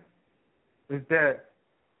understand is that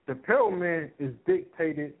the pale man is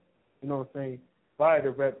dictated, you know what I'm saying, by the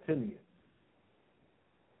reptilians.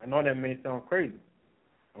 I know that may sound crazy,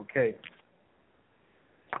 okay?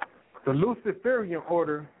 The Luciferian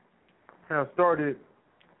order has started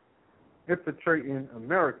infiltrating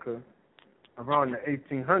America around the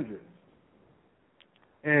 1800s.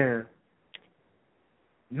 And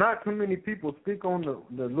not too many people speak on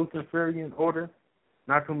the Luciferian order.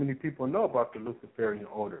 Not too many people know about the Luciferian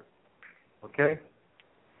order. Okay?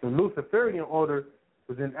 The Luciferian order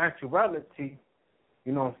was in actuality,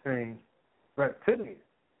 you know what I'm saying, reptilian.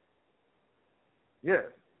 Yes,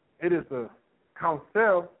 it is a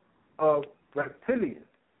council of reptilians.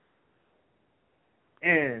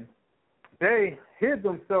 And they hid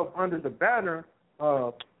themselves under the banner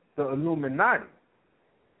of the Illuminati.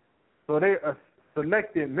 So they are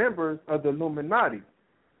selected members of the Illuminati,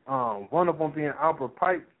 one of them being Albert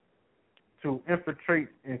Pike, to infiltrate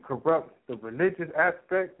and corrupt the religious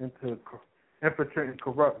aspect and to infiltrate and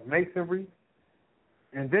corrupt Masonry.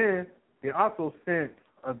 And then they also sent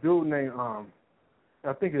a dude named,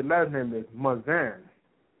 I think his last name is Mazan,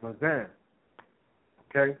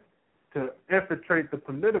 okay, to infiltrate the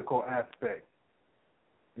political aspect.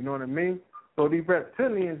 You know what I mean? So these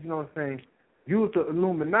reptilians, you know what I'm saying, use the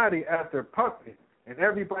Illuminati as their puppet, and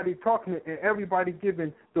everybody talking and everybody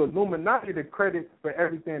giving the Illuminati the credit for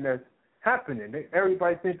everything that's happening.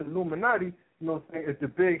 Everybody thinks the Illuminati, you know what I'm saying, is the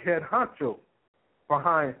big head honcho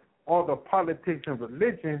behind all the politics and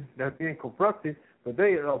religion that's being corrupted, but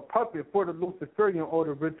they are a puppet for the Luciferian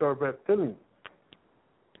order, which are reptilians.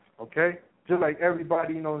 Okay? Just like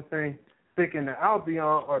everybody, you know what I'm saying, thinking the Albion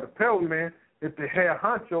or the Pale Man is the head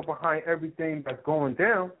honcho behind everything that's going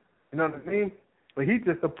down. You know what I mean? But he's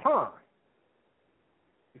just a pawn.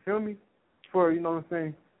 You feel me? For,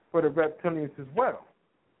 for the reptilians as well.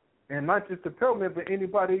 And not just the pale man, but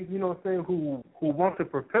anybody, who wants to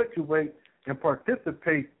perpetuate and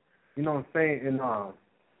participate, in,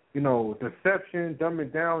 deception,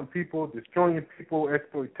 dumbing down people, destroying people,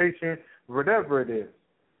 exploitation, whatever it is.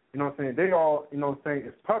 They all,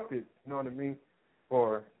 is puppets,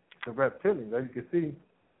 for the reptilians. As you can see,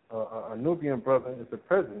 a Nubian brother is the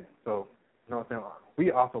president. So,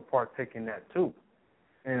 we also partake in that too.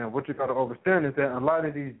 And what you got to understand is that a lot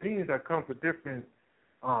of these beings that come from different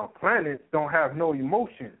planets don't have no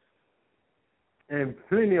emotions. And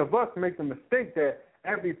plenty of us make the mistake that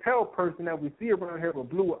every pale person that we see around here with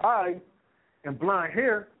blue eyes and blonde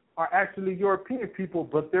hair are actually European people,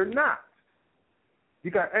 but they're not.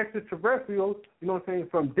 You got extraterrestrials,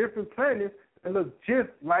 from different planets that look just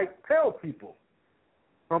like pale people.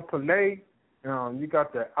 From Palais, you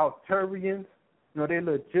got the Altarians, they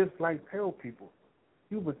look just like pale people.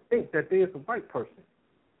 You would think that there's a white person.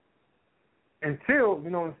 Until,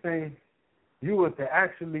 you were to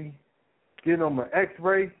actually give them an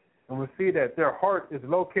X-ray and we see that their heart is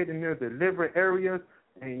located near the liver areas,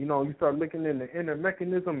 and, you start looking in the inner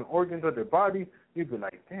mechanism and organs of their body, you'd be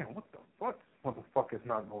like, damn, what the fuck? This motherfucker's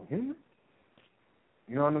not no human.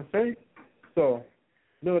 You know what I'm saying? So,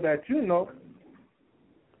 little that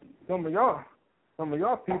some of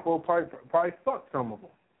y'all people probably suck some of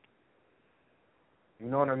them. You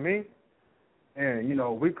know what I mean? And,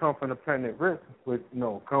 we come from the planet Rift, which,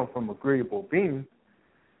 come from agreeable beings.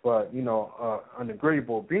 But, an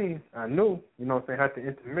agreeable being, I knew, had to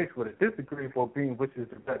intermix with a disagreeable being, which is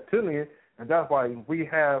the reptilian. And that's why we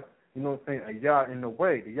have, a Yah in the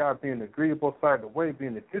way. The Yah being the agreeable side, the way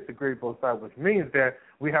being the disagreeable side, which means that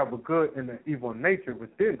we have a good and an evil nature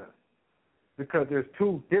within us. Because there's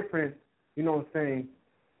two different,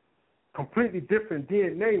 completely different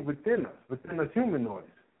DNA within us humanoids.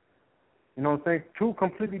 Two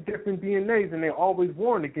completely different DNAs, and they always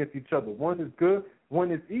warn against each other. One is good,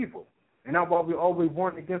 one is evil. And that's why we always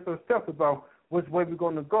warn against ourselves about which way we're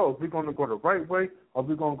going to go. If we're going to go the right way, or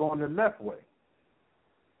we're going to go in the left way.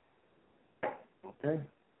 Okay?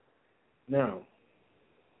 Now,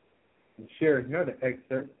 I'll share another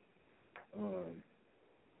excerpt. I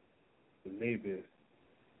believe it's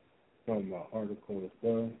from my article as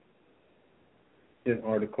well. This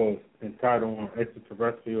article is entitled on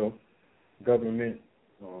Extraterrestrial Government,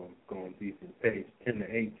 going to be from page 10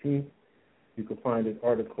 to 18. You can find this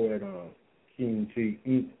article at King G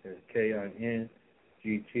Inc. That's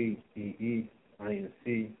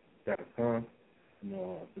KINGGEEINC.com.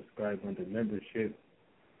 Subscribe under membership.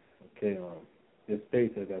 Okay, this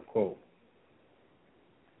states as I quote.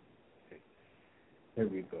 Okay. Here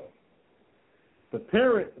we go. The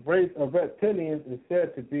parent race of reptilians is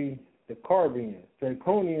said to be the Carvians.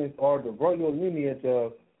 Draconians are the royal lineage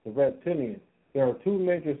of the reptilians. There are two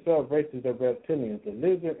major sub-races of reptilians, the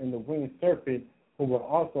lizard and the winged serpent, who are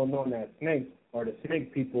also known as snakes, or the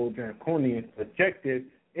snake people, Draconians. The objective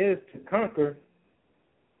is to conquer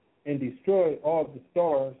and destroy all the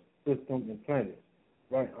stars, systems, and planets.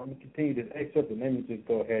 Right, I'm going to continue this excerpt, and let me just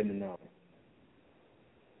go ahead and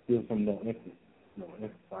do some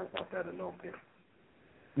exercise about that a little bit.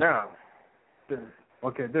 Now, there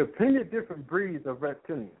are plenty of different breeds of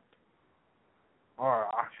reptilians. Or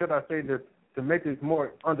should I say this, to make this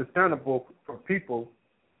more understandable for people,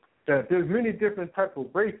 that there's many different types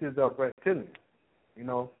of races of reptilians,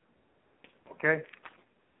 okay?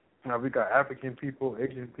 Now, we got African people,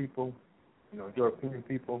 Asian people, European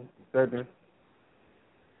people, etc.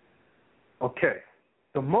 Okay,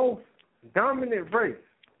 the most dominant race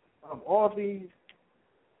of all these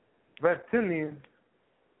reptilians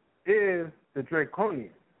is the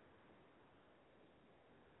Draconians.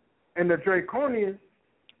 And the Draconians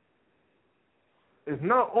is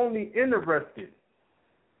not only interested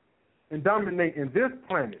in dominating this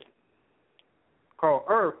planet called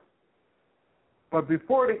Earth, but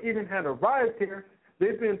before they even had arrived here,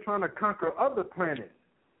 they've been trying to conquer other planets.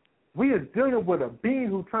 We is dealing with a being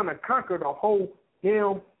who's trying to conquer the whole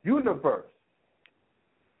damn universe.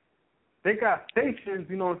 They got stations,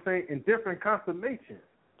 in different constellations.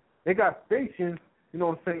 They got stations,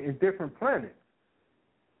 in different planets.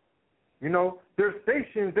 Their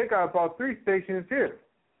stations, they got about 3 stations here.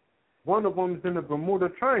 One of them is in the Bermuda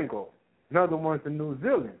Triangle. Another one's in New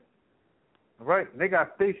Zealand. All right? They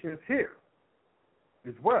got stations here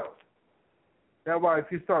as well. That's why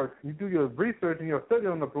if you do your research and your study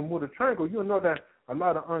on the Bermuda Triangle, you'll know that a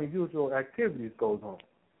lot of unusual activities goes on.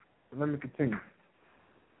 So let me continue.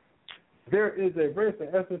 There is a race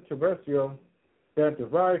of extraterrestrial that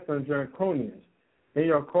derives from Draconians. They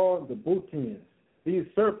are called the Butians. These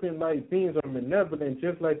serpent-like beings are malevolent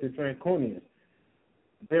just like the Draconians.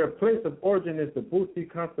 Their place of origin is the Booty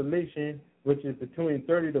constellation, which is between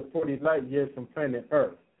 30 to 40 light years from planet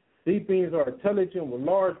Earth. These beings are intelligent with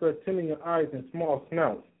large reptilian eyes and small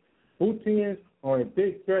snouts. Bootians are a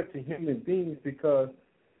big threat to human beings because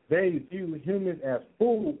they view humans as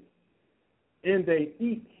food and they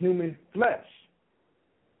eat human flesh.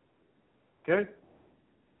 Okay?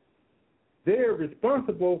 They are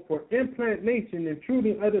responsible for implantation,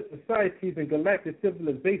 intruding other societies and galactic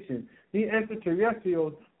civilization. These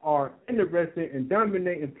extraterrestrials are interested in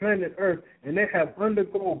dominating planet Earth, and they have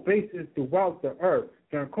underground bases throughout the Earth.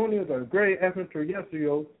 Draconians are great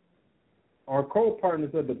extraterrestrials, are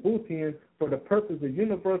co-partners of the Bootians for the purpose of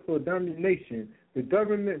universal domination. The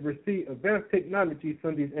government received advanced technology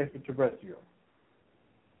from these extraterrestrials.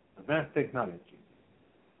 Advanced technology.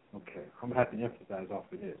 Okay, I'm going to have to emphasize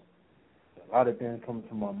off of this. A lot of things come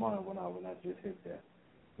to my mind when I just hit that.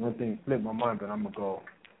 One thing slipped my mind, but I'm going to go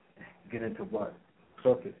get into what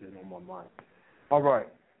surfaces on my mind. All right.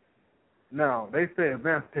 Now, they say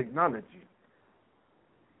advanced technology.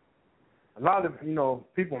 A lot of,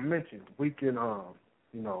 people mention weakened,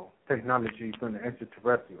 technology from the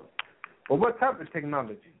extraterrestrials. But what type of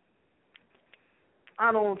technology?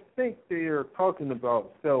 I don't think they're talking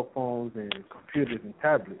about cell phones and computers and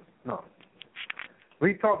tablets. No.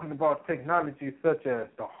 We're talking about technology such as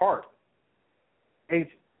the HAARP,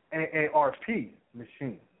 H-A-A-R-P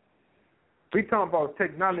machine. We're talking about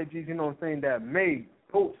technologies, that made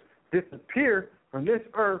boats disappear from this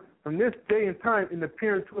earth, from this day and time, and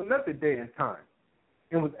appear into another day and time.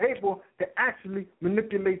 And was able to actually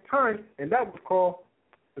manipulate time, and that was called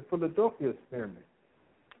the Philadelphia experiment.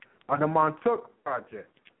 Or the Montauk project.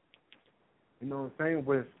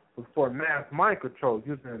 Was for mass mind control,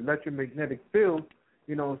 using electromagnetic fields,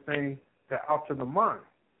 to alter the mind,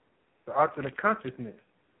 to alter the consciousness,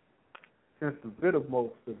 send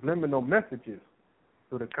subliminal messages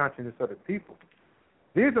to the consciousness of the people.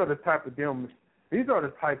 These are the type of technology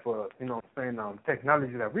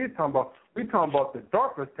that we're talking about. We're talking about the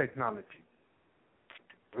darkest technology.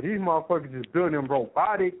 But these motherfuckers is building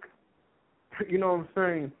robotic, These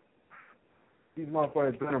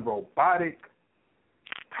motherfuckers building robotic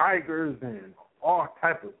tigers and all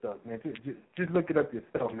type of stuff, man. Just look it up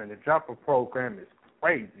yourself, man. The Joppa program is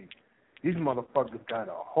crazy. These motherfuckers got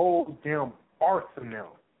a whole damn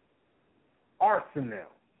arsenal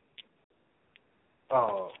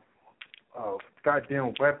of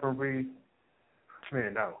goddamn weaponry.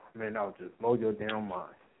 Man, that would just blow your damn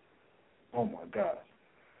mind. Oh my gosh.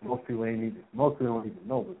 Most people don't even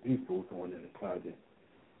know what these fools doing in the closet.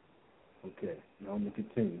 Okay, now I'm going to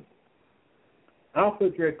continue. Alpha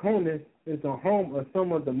Draconis is the home of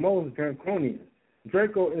some of the most Draconians.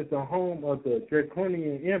 Draco is the home of the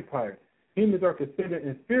Draconian Empire. Humans are considered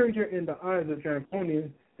inferior in the eyes of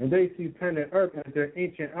Draconians, and they see planet Earth as their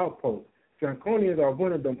ancient outpost. Draconians are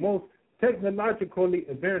one of the most technologically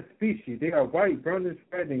advanced species. They are white, brownish,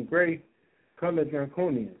 red, and gray colored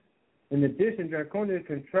Draconians. In addition, Draconians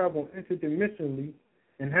can travel interdimensionally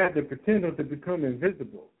and have the potential to become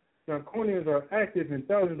invisible. Draconians are active in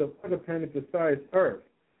thousands of other planets besides Earth,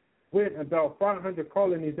 with about 500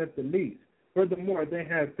 colonies at the least. Furthermore, they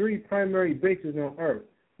have 3 primary bases on Earth.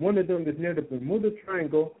 One of them is near the Bermuda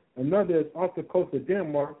Triangle, another is off the coast of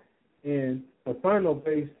Denmark, and the final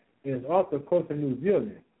base is off the coast of New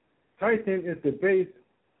Zealand. Titan is the base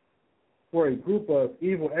for a group of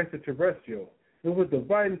evil extraterrestrials. It was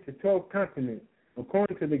divided into 12 continents.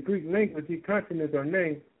 According to the Greek language, these continents are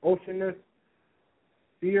named Oceanus,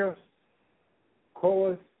 Theos,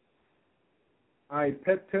 Coas,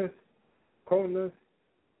 Ipetus, Conus,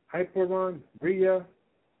 Hyperon, Rhea,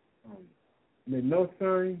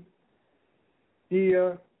 Minosine,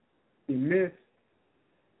 Thea, Themis,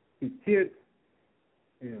 Petit,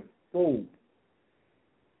 and Phobe.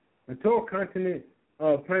 The 12th continent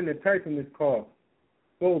of planet Titan is called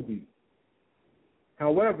Phoebe.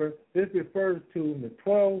 However, this refers to the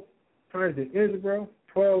 12 tribes of Israel,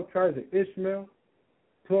 12 tribes of Ishmael,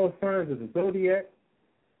 12 signs of the zodiac,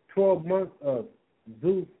 12 months of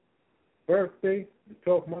Zeus' birthday, the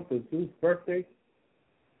 12th month of Zeus' birthday,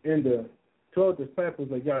 and the 12 disciples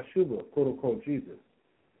of Yashua, quote-unquote Jesus.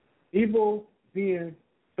 Evil beings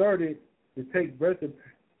started to take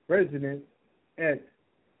residence at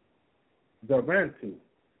Zarantu,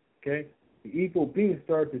 okay? The evil beings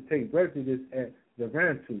started to take residence at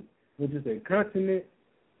Zarantu, which is a continent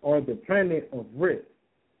or the planet of Rift.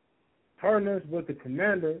 Tarnus was the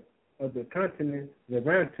commander of the continent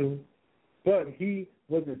Zarantu, but he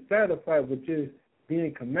wasn't satisfied with just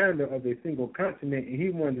being commander of a single continent, and he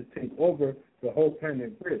wanted to take over the whole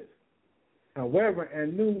planet Rift. However,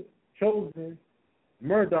 Anu chosen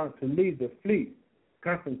Murdoch to lead the fleet.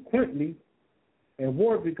 Consequently, a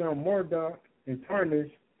war begun. Murdoch and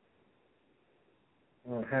Tarnish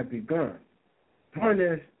had begun.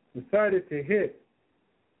 Tarnish decided to hit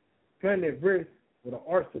Planet Risk with an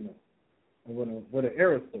arsenal, or with an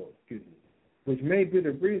aerosol, which may be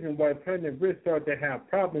the reason why Planet Risk started to have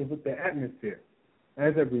problems with the atmosphere.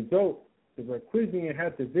 As a result, the Reptilians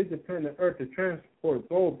had to visit planet Earth to transport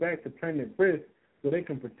gold back to Planet Risk so they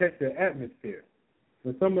can protect their atmosphere.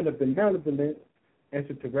 But some of the benevolent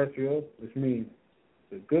extraterrestrials, which means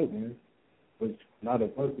the good ones, which a lot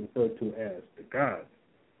of us refer to as the gods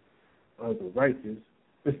of the righteous,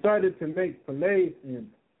 decided to make Pleiades and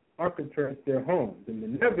Arcturus their home. The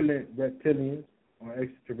benevolent reptilians, or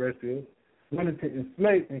extraterrestrials, wanted to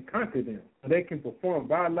enslave and conquer them so they can perform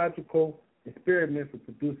biological experiments for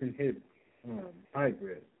producing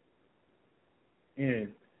hybrids. And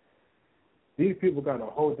these people got a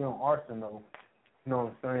whole damn arsenal, you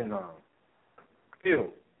know what I'm saying,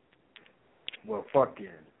 filled with fucking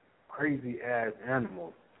crazy ass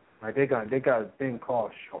animals. Like they got a thing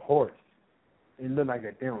called a horse. It look like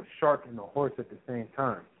a damn shark and a horse at the same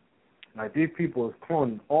time. Like these people is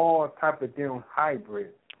cloning all type of damn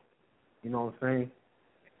hybrids. You know what I'm saying?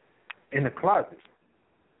 In the closet.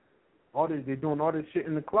 They're doing all this shit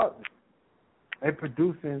in the closet. They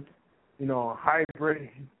producing, you know, hybrid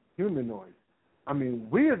humanoids. I mean,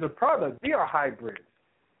 we as a product, we are hybrids.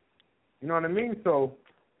 You know what I mean? So,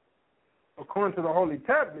 according to the Holy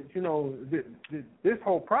Tablets, you know, this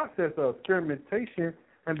whole process of experimentation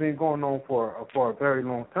has been going on for a very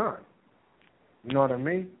long time. You know what I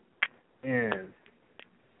mean? And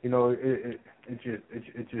you know,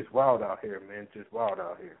 it's just wild out here, man. It's just wild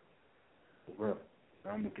out here. For real.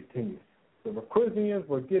 I'm gonna continue. The Reptilians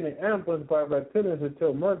were getting ambushed by reptilians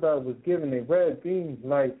until Murdoch was given a red beam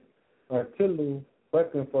like artillery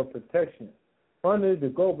weapon for protection. Finally, the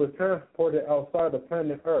gold was transported outside of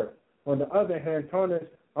planet Earth. On the other hand, Tarnish,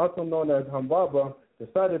 also known as Humbaba,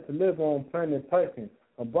 decided to live on planet Titan.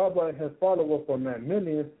 Humbaba and his followers for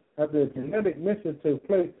millions. After a genetic mission took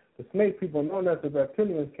place, the snake people known as the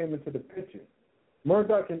Reptilians came into the picture.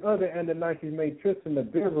 Murdoch and other Anunnaki made trips in the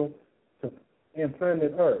Bureau in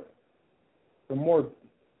planet Earth.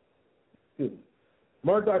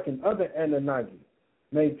 Murdoch and other Anunnaki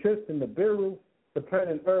made trips in the Bureau to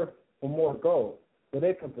planet Earth for more gold, so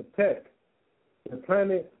they can protect the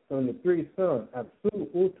planet from the three suns, Apsu,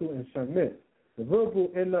 Utu, and Shamit. The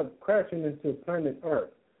Rubu ended up crashing into planet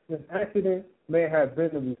Earth. This accident may have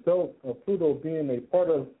been the result of Pluto being a part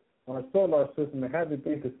of our solar system and having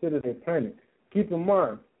been considered a planet. Keep in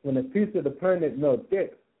mind, when a piece of the planet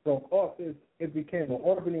Meldick broke off, it became an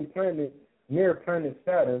orbiting planet near planet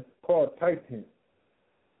Saturn called Titan.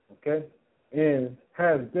 Okay? And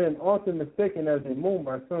has been often mistaken as a moon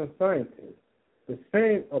by some scientists. The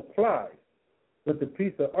same applies with the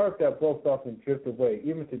piece of Earth that broke off and drifted away.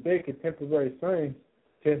 Even today, contemporary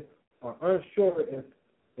scientists are unsure if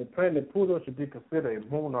the planet Pluto should be considered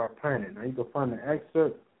a moon or a planet. Now, you can find an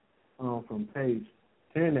excerpt from page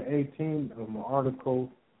 10 to 18 of my article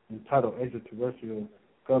entitled Extraterrestrial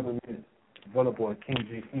Government, available at King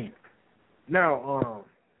G. Inc. Now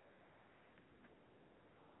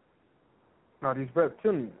these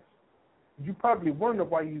reptilians, you probably wonder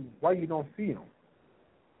why you don't see them.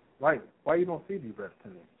 Like, why you don't see these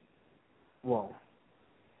reptilians? Well,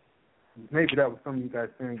 maybe that was something you guys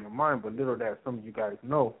see in your mind, but little that some of you guys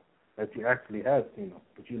know that you actually have seen them,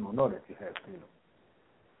 but you don't know that you have seen them.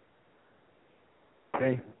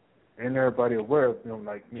 Okay? Ain't everybody aware of them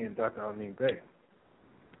like me and Dr. Amun Bey.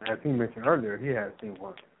 As he mentioned earlier, he had seen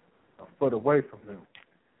one a foot away from him.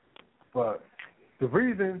 But the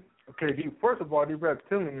reason, first of all, these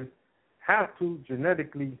reptilians have to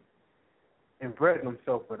genetically inbred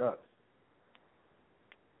themselves with us.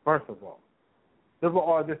 First of all. Therefore,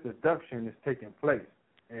 all this abduction is taking place,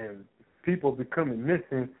 and people becoming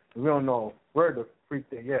missing, we don't know where the freak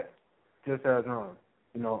they at. Just as,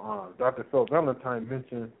 Dr. Phil Valentine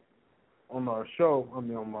mentioned on our show, on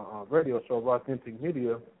my radio show, Authentic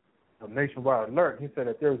Media, Nationwide Alert, he said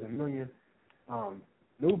that there was 1 million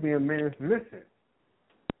Nubian men missing,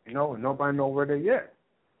 and nobody know where they at.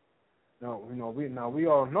 Now, we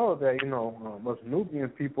all know that, most Nubian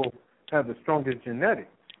people have the strongest genetics.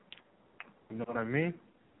 You know what I mean?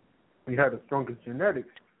 We have the strongest genetics,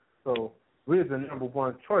 so we're the number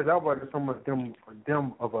one choice. That's why there's so much them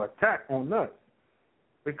of an attack on us.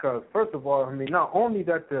 Because first of all, not only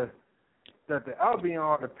that the Albion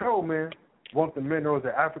or the Pearl men want the minerals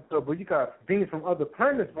of Africa, but you got beings from other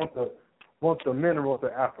planets want the minerals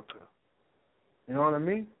of Africa. You know what I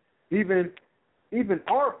mean? Even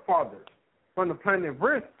our fathers from the planet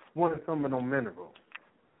Risk wanted some of them minerals.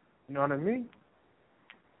 You know what I mean?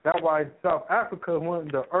 That's why South Africa was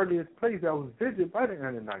the earliest place that was visited by the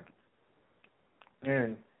Anunnaki.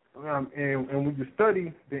 And when you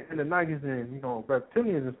study the Anunnaki and, you know,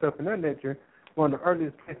 reptilians and stuff in that nature, one of the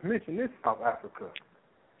earliest places mentioned is South Africa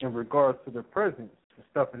in regards to their presence and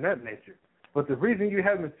stuff in that nature. But the reason you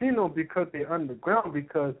haven't seen them because they're underground,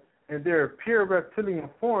 because in their pure reptilian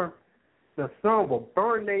form, the sun will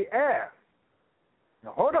burn their ass.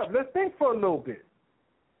 Now, hold up. Let's think for a little bit.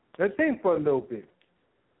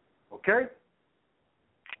 Okay?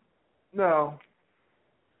 Now,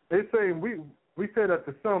 they say we say that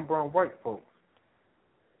the sun burned white folks.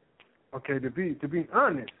 Okay, to be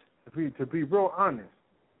honest, to be real honest,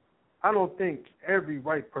 I don't think every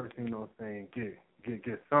white person, you know what I'm saying,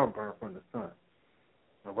 get sunburned from the sun.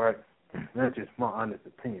 All right? That's just my honest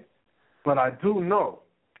opinion. But I do know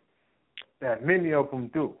that many of them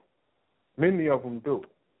do. And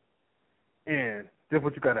this is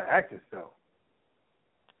what you got to ask yourself.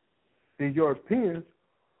 The Europeans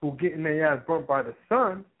who getting their ass burnt by the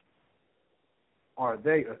sun, are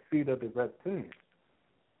they a seed of the reptilians?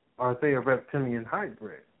 Are they a reptilian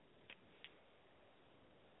hybrid?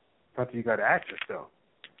 Something you got to ask yourself.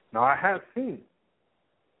 Now, I have seen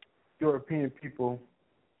European people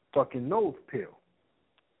fucking nose peel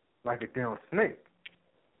like a damn snake.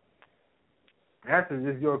 Actually,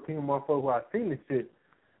 this European motherfucker who I seen this shit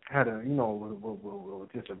had a, you know, was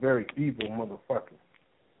just a very evil motherfucker. You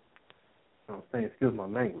know what I'm saying? Excuse my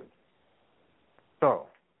language. So,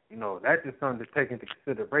 you know, that's just something to take into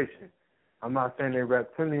consideration. I'm not saying they're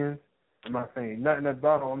reptilians. I'm not saying nothing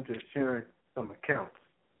about them. I'm just sharing some accounts.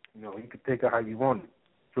 You know, you can take it how you want it.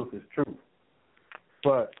 Truth is truth.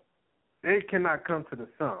 But they cannot come to the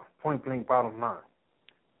sun, point blank, bottom line.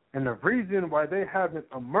 And the reason why they haven't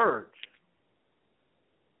emerged,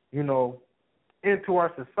 you know, into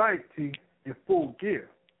our society in full gear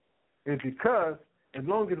is because as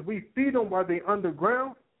long as we feed them while they're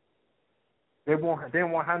underground, they won't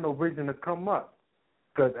have no reason to come up.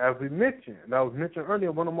 Because as we mentioned, and I was mentioned earlier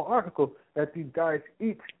in one of my articles, that these guys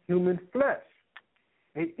eat human flesh.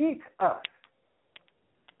 They eat us.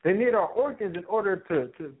 They need our organs in order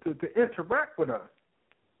to interact with us,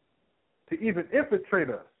 to even infiltrate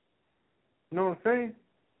us. You know what I'm saying?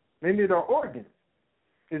 They need our organs.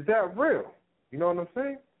 Is that real? You know what I'm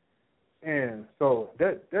saying? And so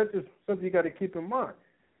that's just something you got to keep in mind.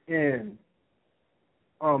 And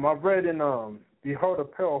I read in Behold a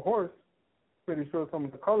Pale Horse, pretty sure some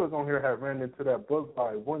of the callers on here have ran into that book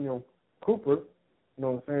by William Cooper, you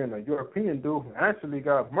know what I'm saying, a European dude who actually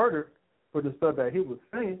got murdered for the stuff that he was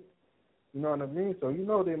saying, you know what I mean? So you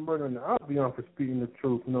know they're murdering the Albion for speaking the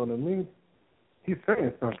truth, you know what I mean? He's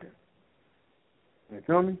saying something. You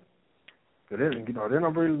feel me? So they, you know, they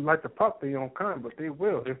don't really like to pop their own kind, but they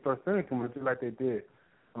will. They start saying too much, just like they did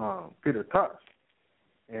Peter Tosh,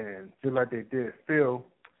 and just like they did Phil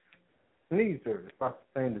Sneezer, if I'm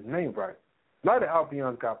saying his name right. A lot of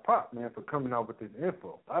Albions got popped, man, for coming out with this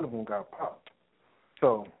info. A lot of them got popped.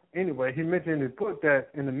 So, anyway, he mentioned in his book that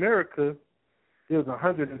in America, there's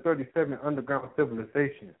 137 underground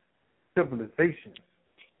civilizations.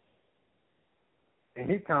 And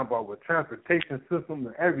he's talking about with transportation systems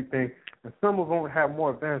and everything, and some of them have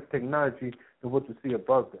more advanced technology than what you see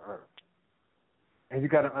above the earth. And you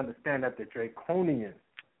got to understand that the Draconians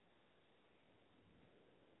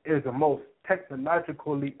is the most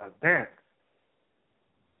technologically advanced.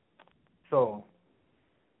 So,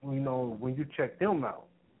 you know, when you check them out,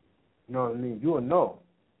 you know what I mean, you will know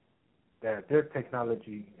that their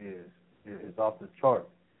technology is off the chart.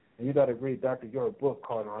 And you got to read Dr. York's book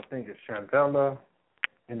called, I think it's Shambhala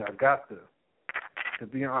and Agatha.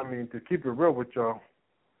 To keep it real with y'all,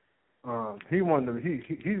 he's one of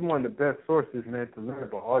the best sources, man, to learn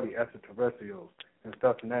about all the extraterrestrials and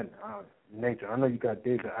stuff in that nature. I know you got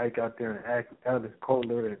David Icke out there and Alice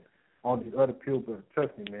Kohler and all these other people, but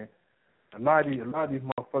trust me, man, a lot of these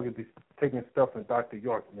motherfuckers be taking stuff from Dr.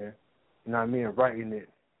 York, man. You know what I mean? Writing it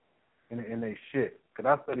in they shit.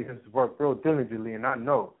 Because I study his work real diligently, and I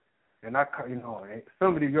know. And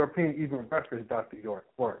some of the Europeans even reference Dr. York's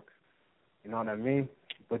works. You know what I mean?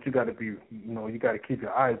 But you got to you got to keep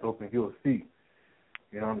your eyes open. You'll see.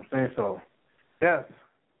 You know what I'm saying? So that's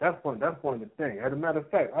one of the things. As a matter of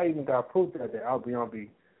fact, I even got proof that Albion be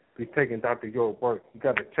taking Dr. York's work. You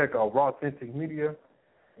got to check out Raw Authentic Media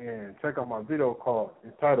and check out my video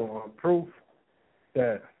entitled Proof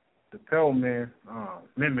that the Pale Man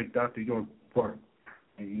mimicked Dr. York's work.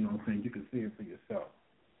 And you know what I'm saying? You can see it for yourself.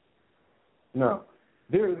 Now,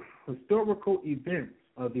 there's historical events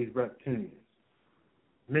of these reptilians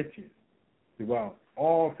mentioned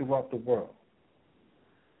all throughout the world.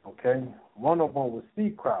 Okay? One of them was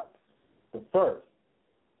Cecrops, the first.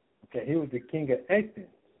 Okay, he was the king of Athens,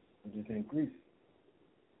 which is in Greece.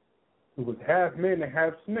 He was half man and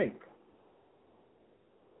half snake.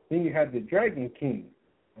 Then you had the Dragon King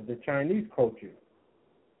of the Chinese culture,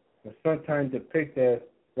 but sometimes depicted as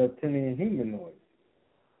reptilian humanoids.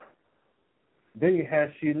 Then you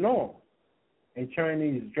had Shilong, a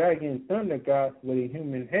Chinese dragon thunder god with a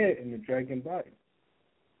human head and a dragon body.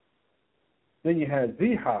 Then you had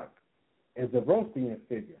Zihak as a Zoroastrian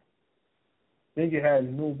figure. Then you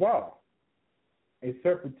had Nuwa, a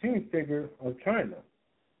serpentine figure of China.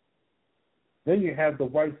 Then you have the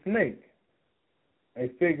white snake, a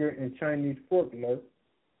figure in Chinese folklore.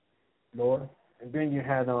 And then you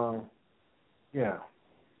had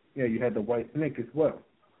you had the white snake as well.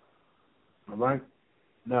 All right.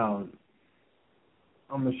 Now,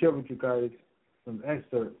 I'm gonna share with you guys some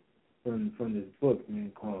excerpts from this book,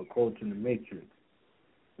 man, called Culture in the Matrix.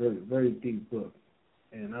 Very, very deep book.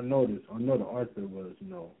 And I know the author was,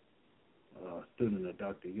 a student of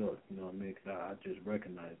Dr. York. You know what I mean? 'Cause I just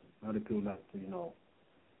recognize him. A lot of people like to,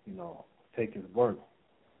 take his work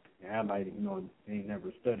and highlight it. They ain't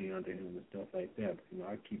never studied under him and stuff like that. But,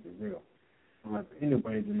 I keep it real. All right. But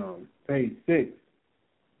anyways, page 6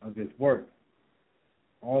 of his work,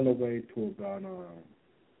 all the way to about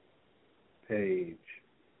page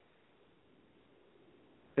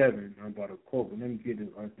 7. I'm about to quote, but let me get his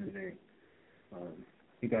author's name.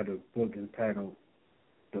 He got a book entitled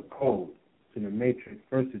The Code to the Matrix,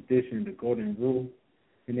 first edition, The Golden Rule.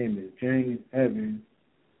 His name is James Evans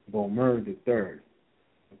Bomer III.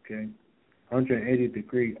 Okay?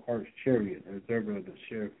 180-degree arch chariot, observer of the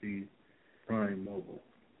Cherokee Prime Mobile.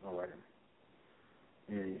 All right.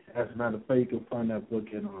 And as a matter of fact, you can find that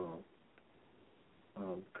book in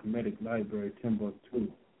Comedic Library,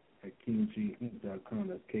 Timbuktu, at KingGinc.com.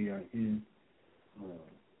 That's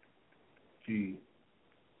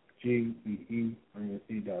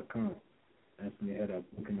KINGGEEINC.com. That's when they had that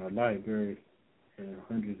book in our library and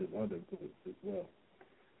hundreds of other books as well.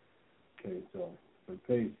 Okay, so from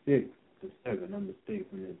page 6 to 7, I'm going to stay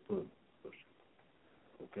from this book.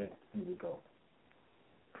 Okay, here we go.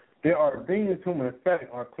 There are beings whom, in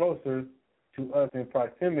fact, are closer to us in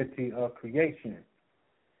proximity of creation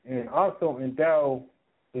and also endowed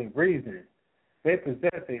with reason. They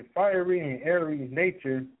possess a fiery and airy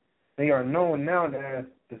nature. They are known now as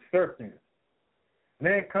the serpents.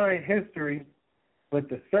 Mankind history with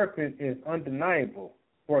the serpent is undeniable.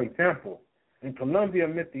 For example, in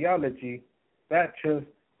Colombian mythology, Bacchus,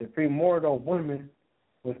 the primordial woman,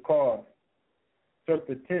 was called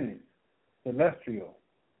Serpentinus, celestial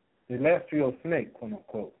snake, quote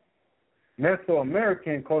unquote.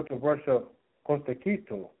 Mesoamerican culture worship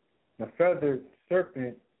Costaquito, the feathered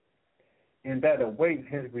serpent, and that awaits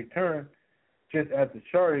his return just as the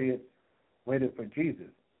chariots waited for Jesus.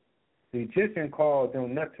 The Egyptian called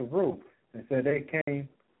them Neteru and said they came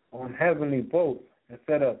on heavenly boats and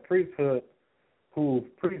set up priesthood whose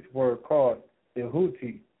priests were called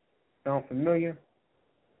Tehuti. Sound familiar?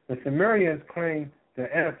 The Sumerians claimed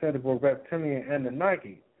their ancestors were reptilian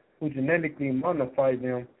Anunnaki, who genetically modified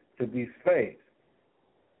them to be slaves.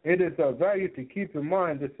 It is of value to keep in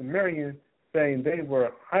mind the Sumerians saying they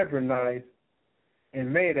were hybridized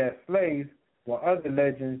and made as slaves, while other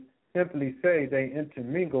legends simply say they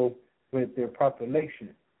intermingled with their population.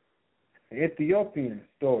 The Ethiopian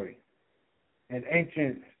story, an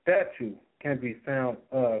ancient statue, can be found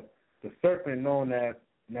of the serpent known as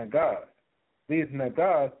Nagas. These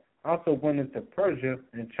Nagas also went into Persia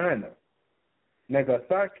and China.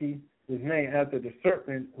 Nagasaki was named after the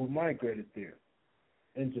serpent who migrated there.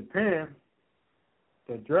 In Japan,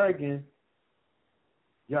 the dragon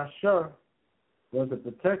Yashua was a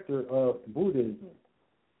protector of Buddhism.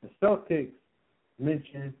 The Celtics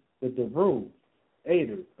mentioned the Deru,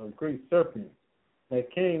 aiders of great serpents,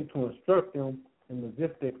 that came to instruct them in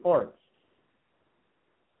mystic arts.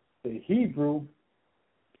 The Hebrew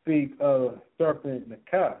speak of serpent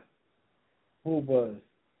Nakas, who was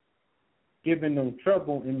giving them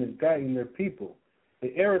trouble and misguiding their people.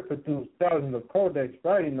 The Arabs produced thousands of codex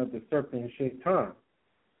writing of the serpent Shaitan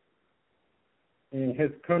and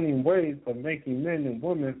his cunning ways of making men and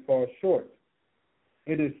women fall short.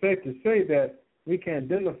 It is safe to say that we can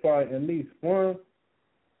identify at least one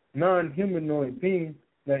non-humanoid being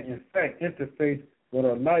that in fact interface with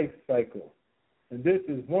our life cycle. And this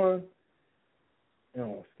is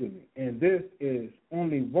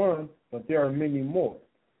only one, but there are many more.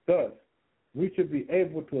 Thus, we should be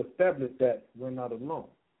able to establish that we're not alone.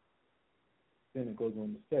 Then it goes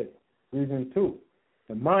on to say, reason 2,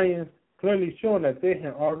 the Mayans clearly showing that they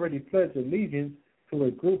had already pledged allegiance to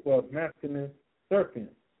a group of masculine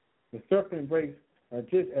serpents The serpent race are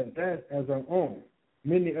just as vast as our own.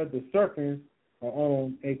 Many of the serpents are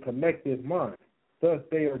on a collective mind. Thus,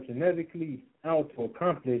 they are genetically out to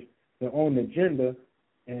accomplish their own agenda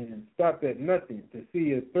and stop at nothing to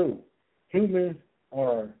see it through. Humans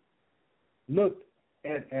are looked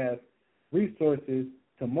at as resources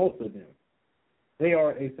to most of them. They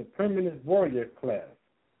are a supremacist warrior class.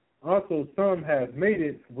 Also, some have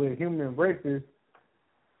mated with human races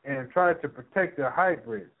and tried to protect their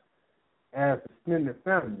hybrids as extended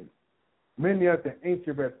families. Many of the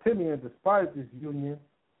ancient reptilians despised this union,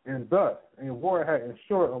 and thus a war had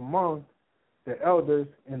ensured among the elders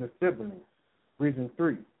and the siblings. Reason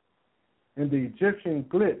 3. In the Egyptian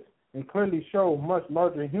glyphs, it clearly show much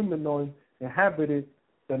larger humanoids inhabited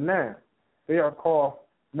the land. They are called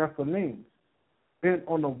Nephilim, bent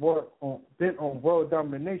on world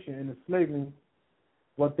domination and enslaving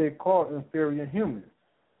what they call inferior humans.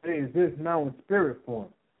 They exist now in spirit form.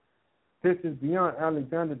 This is beyond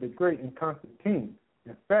Alexander the Great and Constantine.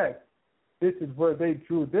 In fact, this is where they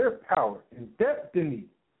drew their power and destiny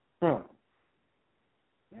from.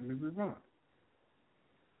 Let me rewind.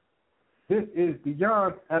 This is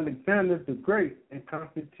beyond Alexander the Great and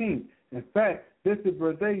Constantine. In fact, this is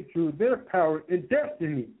where they drew their power and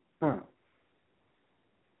destiny from.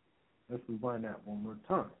 Let's rewind that one more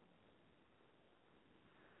time.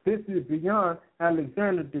 This is beyond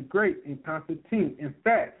Alexander the Great and Constantine. In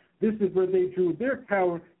fact, this is where they drew their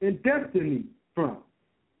power and destiny from.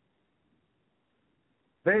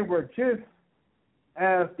 They were just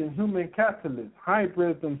as the human capitalists,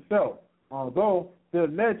 hybrids themselves. Although their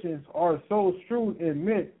legends are so shrewd and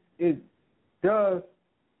myth, it does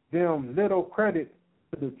them little credit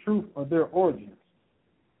to the truth of their origins.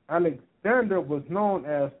 Alexander was known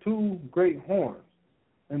as two great horns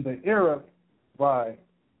in the Arab by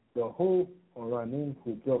the Ranim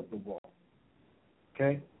who built the wall.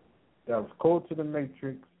 Okay? That was Code to the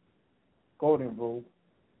Matrix, Golden Rule,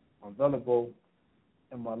 available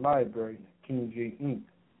in my library, KingGinc.com,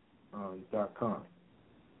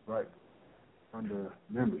 right, under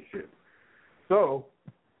membership. So,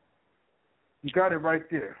 you got it right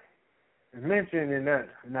there. It's mentioned in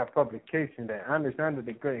that publication that Alexander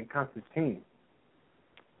the Great and Constantine,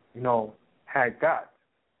 had got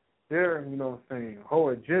their, whole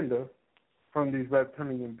agenda from these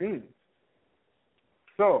reptilian beings.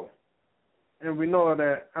 So, and we know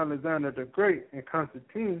that Alexander the Great and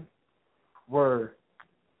Constantine were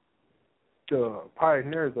the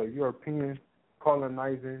pioneers of European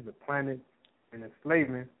colonizing the planet and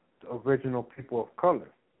enslaving the original people of color.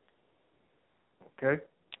 Okay?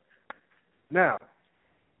 Now,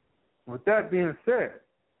 with that being said,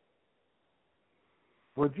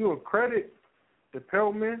 would you accredit the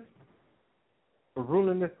pale men for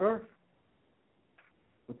ruling this earth?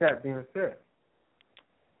 With that being said,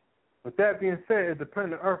 is the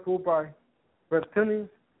planet Earth ruled by reptilians?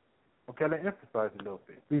 Okay, let's emphasize a little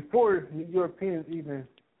bit. Before the Europeans even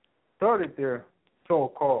started their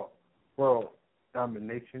so-called world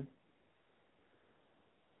domination,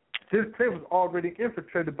 this place was already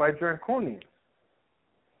infiltrated by draconians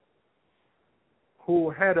who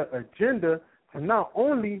had an agenda to not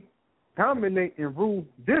only dominate and rule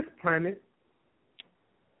this planet,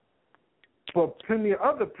 but plenty of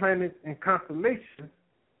other planets and constellations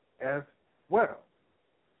as well.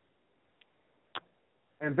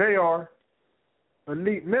 And they are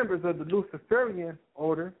elite members of the Luciferian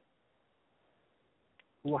order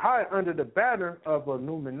who hide under the banner of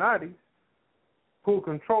illuminati, who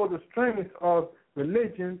control the strings of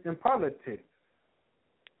religion and politics.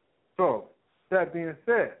 So, that being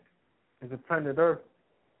said, is the planet Earth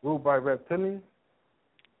ruled by reptilians?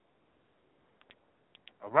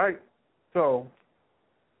 All right? So,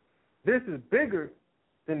 this is bigger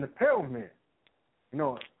than the pale man.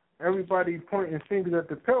 Everybody pointing fingers at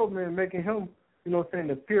the pale man, making him,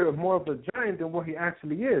 appear more of a giant than what he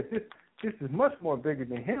actually is. This is much more bigger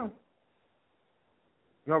than him.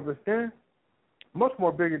 You understand? Much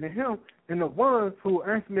more bigger than him. And the ones who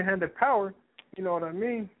actually had the power, you know what I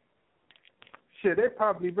mean? Shit, they're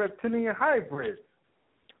probably reptilian hybrids.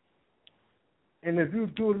 And if you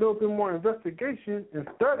do a little bit more investigation and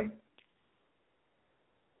study,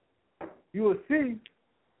 you will see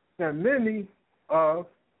that many of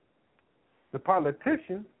the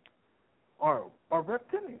politicians are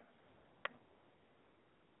reptilians.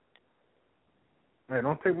 Hey,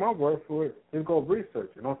 don't take my word for it. Just go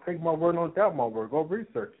research it. Don't take my word, don't doubt my word. Go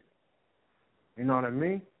research it. You know what I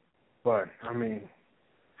mean? But,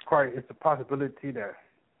 it's a possibility that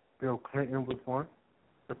Bill Clinton was one.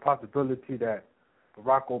 It's a possibility that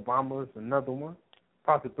Barack Obama is another one.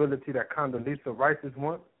 Possibility that Condoleezza Rice is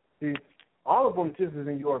one. See, all of them just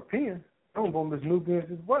isn't European. Some of them is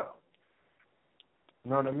Nubians as well.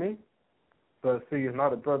 You know what I mean? But see, a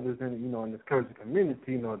lot of brothers in in this culture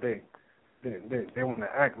community, they want to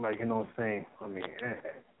act like, you know what I'm saying? I mean,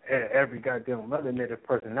 every goddamn melanated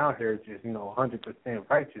person out here is just 100%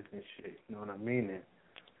 righteous and shit. You know what I mean? And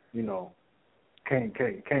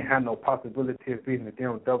can't have no possibility of being the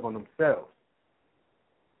damn devil themselves.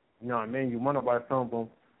 You know what I mean? You wonder why some of them,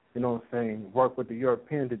 you know what I'm saying, work with the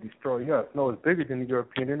European to destroy us. No, it's bigger than the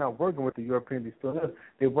European. They're not working with the European to destroy us.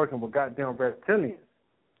 They're working with goddamn reptilians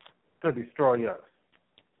to destroy us.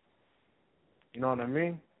 You know what I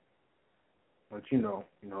mean? But a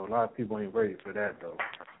lot of people ain't ready for that though,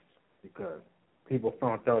 because people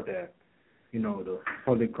found out that the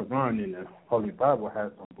Holy Quran and the Holy Bible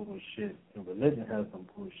has some bullshit, and religion has some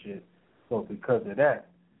bullshit. So because of that,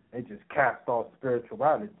 they just cast off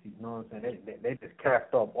spirituality. You know what I'm saying? They just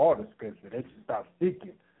cast off all the scripture. They just stopped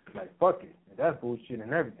seeking. Like, fuck it. And that's bullshit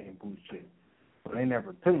and everything bullshit. So they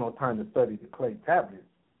never took no time to study the clay tablets.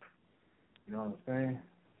 You know what I'm saying?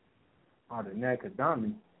 Or the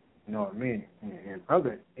Nakadami, you know what I mean? And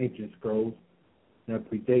other ancient scrolls that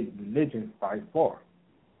predate religion by far.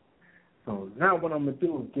 So now what I'm going to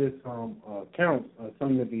do is get some accounts of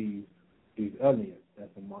some of these aliens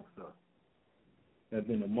that's amongst us. That's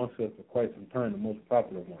been amongst us for quite some time, the most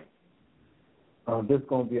popular one. This is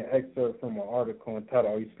going to be an excerpt from an article entitled,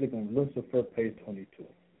 Are You Sleeping with Lucifer, page 22.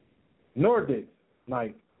 Nordics,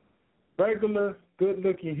 like regular,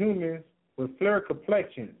 good-looking humans with flare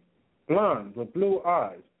complexions, blonde with blue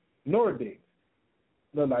eyes. Nordics,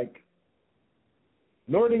 they're like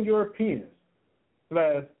Northern Europeans /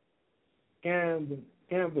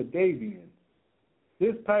 Scandinavians.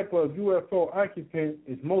 This type of UFO occupant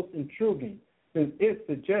is most intriguing, since it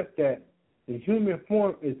suggests that the human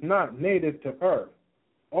form is not native to Earth,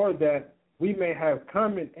 or that we may have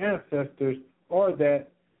common ancestors, or that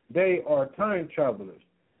they are time travelers.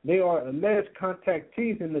 They are alleged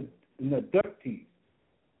contactees and abductees.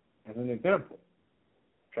 As an example,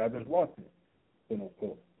 Travis Watson, quote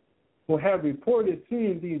unquote, who have reported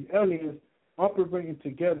seeing these aliens operating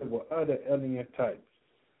together with other alien types.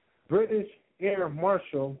 British Air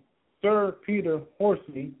Marshal Sir Peter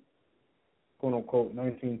Horsley, quote unquote,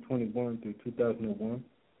 1921 through 2001,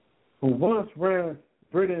 who once ran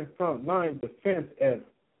Britain's frontline defense at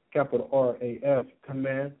capital RAF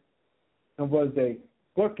command and was a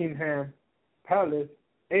Buckingham Palace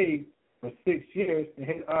aide for 6 years, in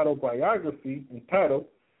his autobiography entitled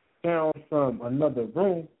Sounds from Another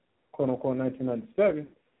Room, quote unquote, 1997,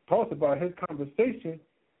 talks about his conversation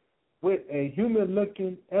with a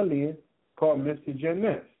human-looking alien called Mr.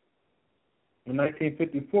 Janess in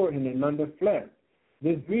 1954 in a London flat.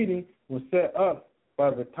 This meeting was set up by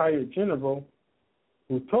a retired general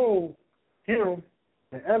who told him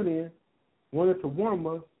the alien wanted to warn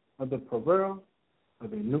us of the peril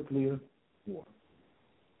of a nuclear war.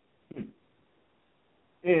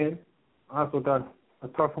 And I also got to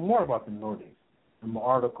talk more about the Nordics in my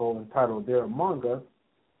article entitled They're Among Us,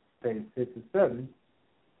 page 67,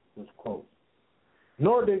 which quotes,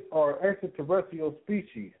 Nordics are extraterrestrial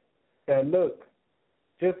species that look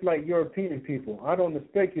just like European people. I don't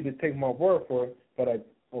expect you to take my word for it, but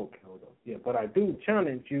I do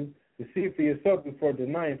challenge you to see for yourself before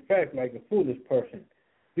denying fact like a foolish person.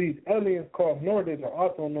 These aliens called Nordics are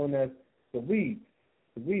also known as the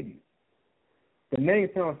Swedes. The name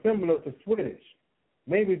sounds similar to Swedish,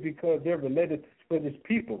 maybe because they're related to Swedish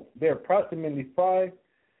people. They're approximately 5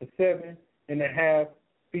 to 7.5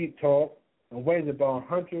 feet tall and weighs about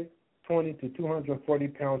 120 to 240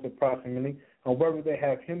 pounds approximately. However, they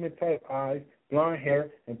have human-type eyes, blonde hair,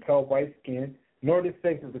 and pale white skin. Nordic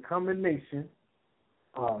sex is a combination,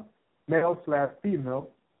 male/female.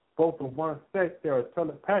 Both of one sex, they are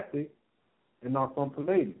telepathic and also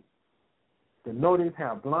Palladian. The Nordics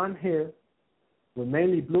have blonde hair with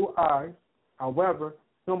mainly blue eyes. However,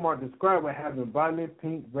 some are described as having violet,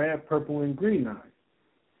 pink, red, purple, and green eyes.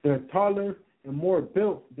 They're taller and more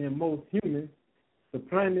built than most humans. The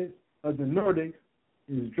planet of the Nordics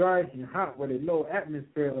is dry and hot with a low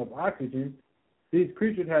atmosphere of oxygen. These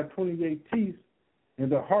creatures have 28 teeth,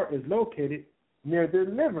 and their heart is located near their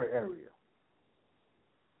liver area.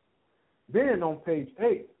 Then on page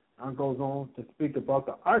 8, I goes on to speak about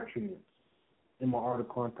the Archeans in my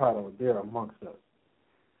article entitled They're Amongst Us,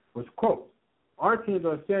 which quotes, Archeans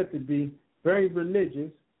are said to be very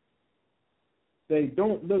religious. They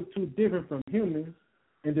don't look too different from humans,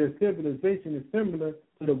 and their civilization is similar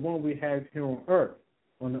to the one we have here on Earth.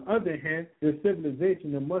 On the other hand, their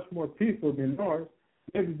civilization is much more peaceful than ours,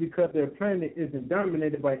 maybe because their planet isn't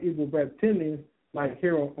dominated by evil reptilians like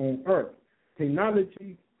here on Earth.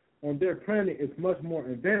 Technology on their planet is much more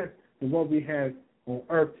advanced than what we have on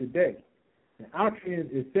Earth today. The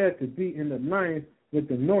Altrians is said to be in alliance with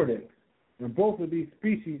the Nordics, and both of these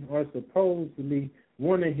species are supposedly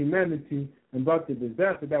warning humanity about the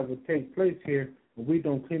disaster that will take place here if we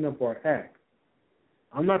don't clean up our act.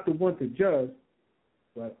 I'm not the one to judge,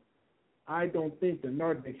 but I don't think the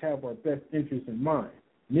Nordics have our best interests in mind.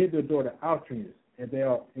 Neither do the Altrians, and they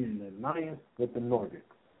are in alliance with the Nordics.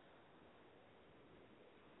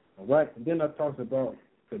 All right, and then I talked about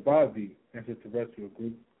the Bavi extraterrestrial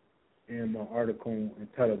group in my article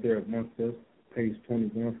entitled There Amongst Us, page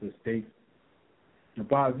 21 for the states. The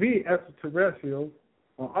Bavi extraterrestrials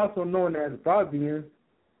are also known as Bavians,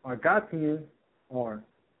 Argatians, or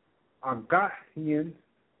Argatians,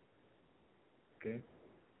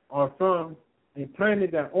 are from a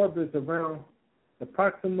planet that orbits around the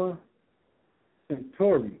Proxima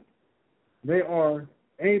Centauri. They are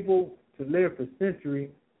able to live for centuries.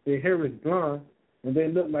 Their hair is blonde, and they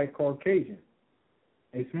look like Caucasians.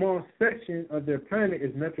 A small section of their planet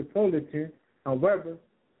is metropolitan. However,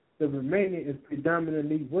 the remaining is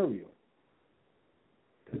predominantly rural.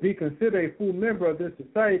 To be considered a full member of this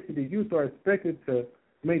society, the youth are expected to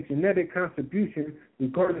make genetic contributions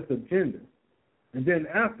regardless of gender. And then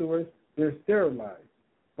afterwards, they're sterilized.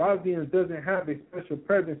 Bavians doesn't have a special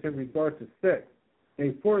presence in regard to sex.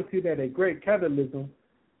 They foresee that a great catalysm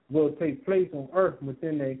will take place on Earth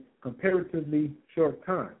within a comparatively short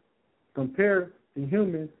time. Compared to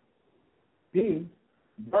human beings,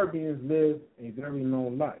 Bavians live a very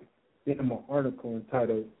long life. In my article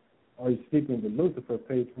entitled Are You Sleeping with Lucifer,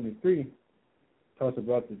 page 23, talks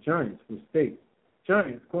about the giants, which states,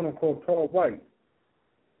 giants, quote-unquote,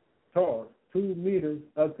 tall, 2 meters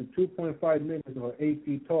up to 2.5 meters or 8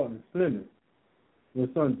 feet tall and slender,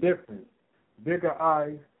 with some difference. Bigger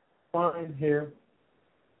eyes, fine hair,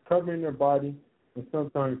 covering their body, and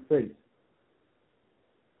sometimes face.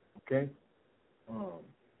 Okay?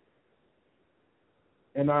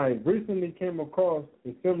 And I recently came across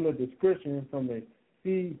a similar description from a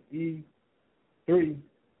CE3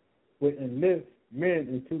 with enlist men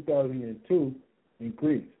in 2002 in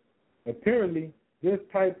Greece. Apparently, this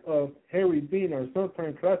type of hairy being are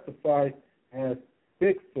sometimes classified as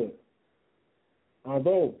Bigfoot.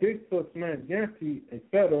 Although Bigfoot, man, Yankee,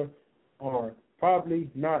 etc. are probably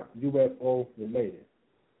not UFO related.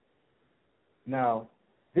 Now,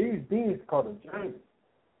 these beings called the giants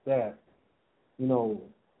that,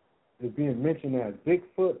 is being mentioned as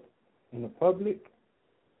Bigfoot in the public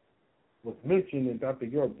was mentioned in Dr.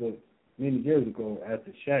 York's book many years ago as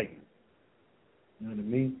the Shaggy. You know what I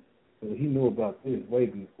mean? So he knew about this way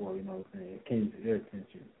before, it came to their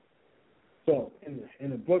attention. So in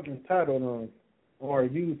the book entitled Are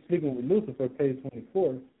You Sleeping with Lucifer, page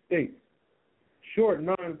 24, states, short,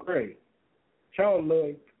 non-gray,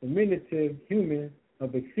 childlike, diminutive human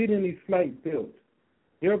of exceedingly slight build,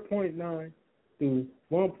 0.9 to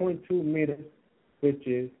 1.2 meters, which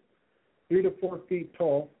is 3 to 4 feet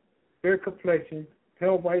tall, fair complexion,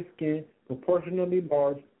 pale white skin, proportionally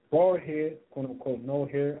large, bald head, quote-unquote, no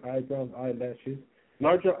hair, eyebrows, eyelashes,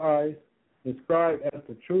 larger eyes, described as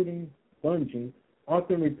protruding, bulging,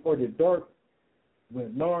 often reported dark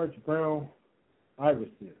with large brown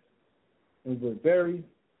irises, and with very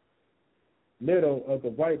little of the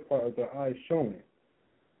white part of the eye showing.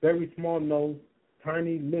 Very small nose,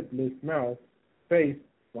 tiny lipless mouth, face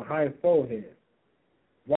with high forehead,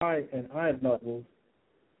 wide and eye levels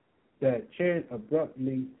that thins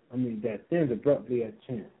abruptly at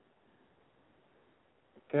chin.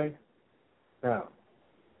 Okay? Now,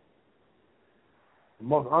 the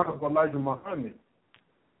most honorable Elijah Muhammad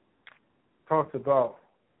talks about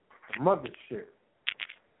the mothership,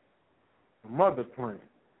 the mother plane,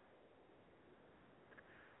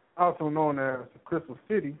 also known as the Crystal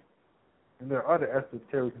City, and there are other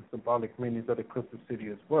esoteric and symbolic meanings of the Crystal City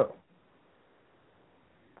as well.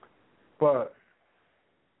 But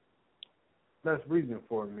let's reason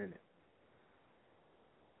for a minute.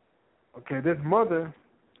 Okay, this mother,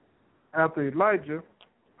 after Elijah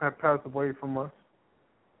had passed away from us,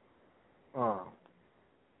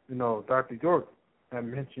 Dr. York had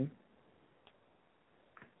mentioned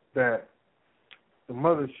that the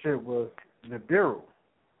mothership was Nibiru,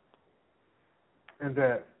 and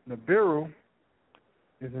that Nibiru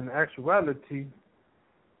is in actuality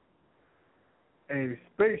a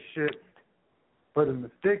spaceship, but is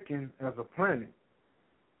mistaken as a planet,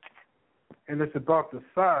 and it's about the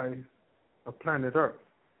size of planet Earth.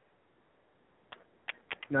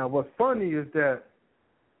 Now, what's funny is that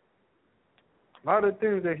a lot of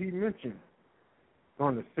things that he mentioned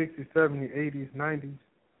on the 60s, 70s, 80s, 90s,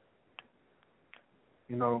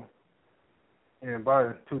 And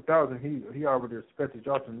by 2000, he already expected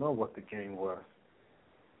y'all to know what the game was.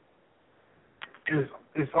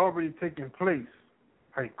 It's already taking place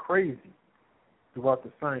like crazy throughout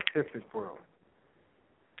the scientific world,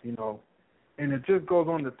 you know. And it just goes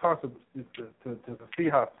on to talk to see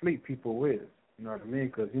how asleep people is, you know what I mean?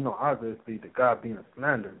 Because, you know, obviously the guy being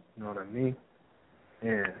slandered, you know what I mean?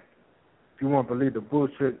 And if you want to believe the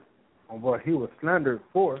bullshit on what he was slandered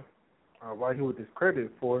for, or why he was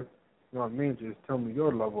discredited for, you know what I mean? Just tell me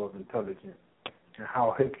your level of intelligence and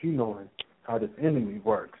how heck you knowing how this enemy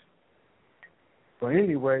works. But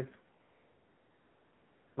anyway,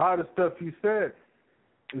 a lot of stuff you said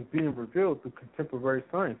is being revealed through contemporary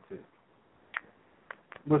scientists,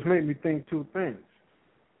 which made me think two things.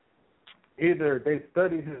 Either they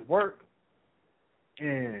studied his work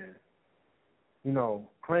and, you know,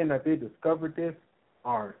 claim that they discovered this,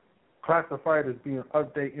 or classified as being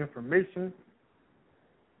update information,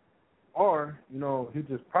 or, you know, he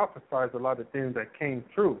just prophesied a lot of things that came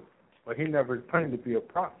true, but he never claimed to be a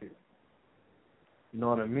prophet. You know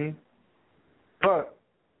what I mean? But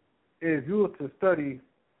if you were to study,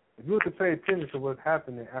 if you were to pay attention to what's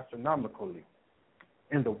happening astronomically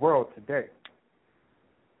in the world today,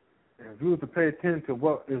 and if you were to pay attention to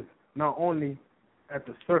what is not only at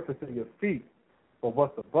the surface of your feet, but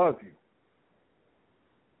what's above you,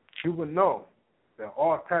 you would know that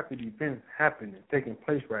all types of events happening, taking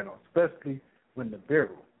place right now, especially when the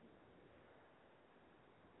burial.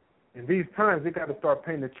 In these times, they got to start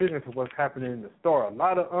paying attention to what's happening in the star. A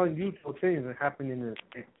lot of unusual things are happening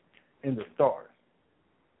in the stars.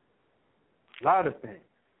 A lot of things.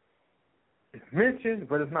 It's mentioned,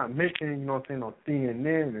 but it's not mentioned, you know what I'm saying, on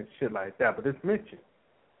CNN and shit like that, but it's mentioned.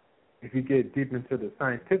 If you get deep into the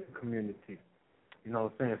scientific community, you know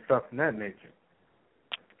what I'm saying, stuff in that nature.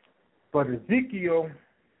 But Ezekiel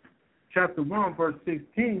chapter 1, verse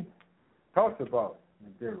 16 talks about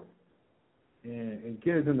Nibiru. And it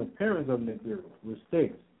gives an appearance of Nibiru, which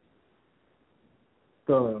states,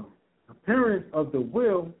 the appearance of the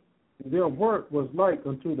will, their work was like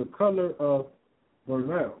unto the color of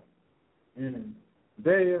beryl, and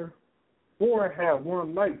their four had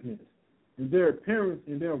one likeness, and their appearance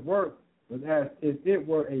and their work was as if it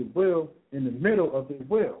were a wheel in the middle of a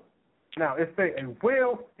wheel. Now, it's a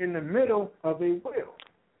wheel in the middle of a wheel.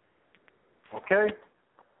 Okay?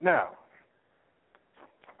 Now,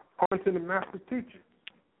 on to the master teacher.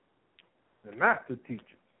 The master teacher.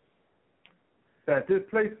 That this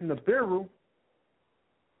place in the Nibiru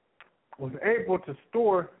was able to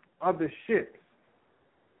store other ships.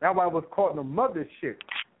 That's why it was called the mother ship.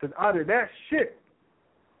 Because out of that ship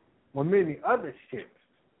were many other ships.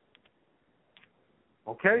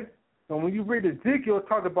 Okay? So when you read Ezekiel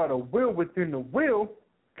talk about a will within the will,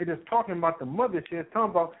 it is talking about the mother ship. It's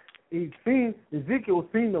talking about Ezekiel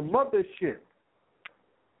seen the mother ship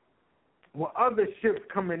with other ships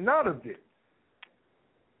coming out of it.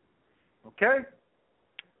 Okay?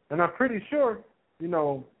 And I'm pretty sure, you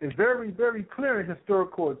know, it's very, very clear in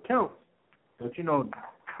historical accounts that, you know,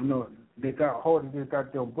 they got hold of this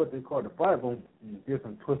goddamn book they call the Bible and did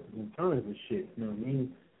some twists and turns and shit, you know what I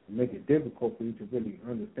mean? To make it difficult for you to really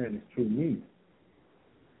understand its true meaning.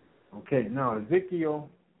 Okay, now Ezekiel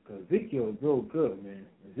is real good, man.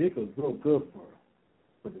 Ezekiel is real good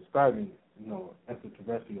for describing, you know,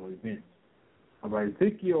 extraterrestrial events. All right,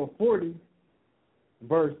 Ezekiel 40,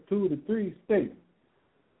 verse 2 to 3 states,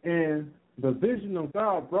 and the vision of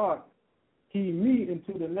God brought he me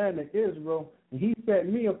into the land of Israel, and he set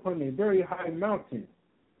me upon a very high mountain,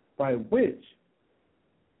 by which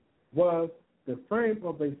was the frame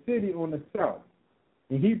of a city on the south.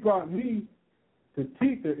 And he brought me to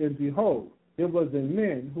Tether, and behold, there was a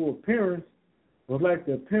man whose appearance was like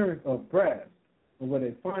the appearance of brass, and with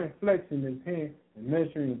a fine flex in his hand, and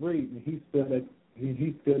measuring reed, and he stood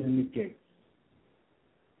in the gate.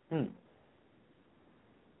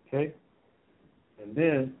 Okay? And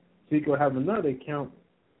then Ezekiel have another account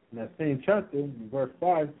in that same chapter, in verse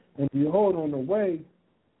 5, and behold, on the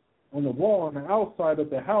wall on the outside of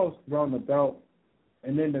the house round about,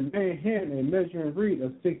 and in the main hand a measuring reed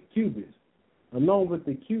of 6 cubits, along with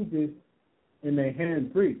the cubits in a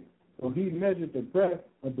hand breadth. So he measured the breadth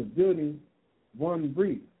of the building 1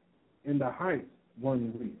 reed, and the height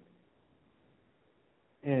 1 reed.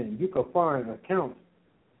 And you can find accounts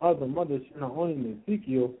of the mothers, not only in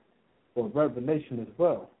Ezekiel, but Revelation as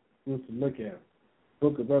well. You have to look at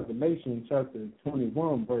Book of Revelation, chapter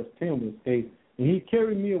 21, verse 10, which states, and he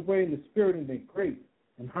carried me away in the spirit in a great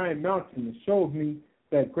and high mountain, and showed me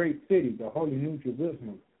that great city, the holy New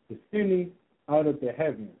Jerusalem, descending out of the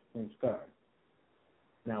heavens from sky.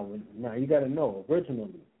 Now you got to know,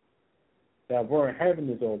 originally, that word heaven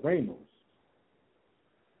is Oranos.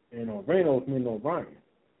 And Rainos mean Orion.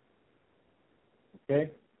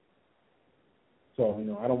 Okay? So,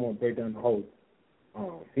 I don't want to break down the whole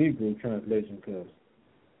Hebrew translation because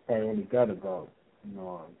I only got about,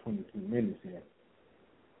 22 minutes here.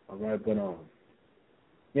 All right, but,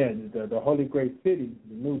 the Holy Great City,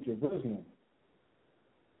 the New Jerusalem,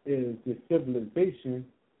 is the civilization,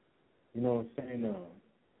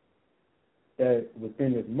 that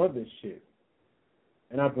within its mothership.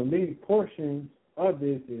 And I believe portions of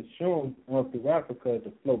this is shown all through Africa as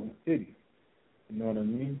the floating city. You know what I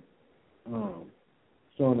mean?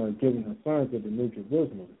 Showing giving the signs of the New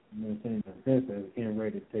Jerusalem. You know what I'm saying? The events that are getting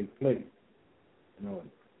ready to take place.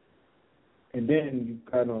 And then you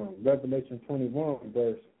got Revelation 21,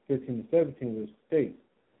 verse 15 to 17, which states,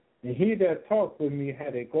 "And he that talked with me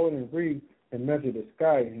had a golden reed and measured the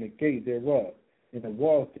sky and the gate thereof, and the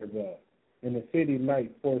walls thereof, and the city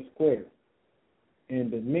like 4 square.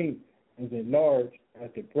 And the length is as large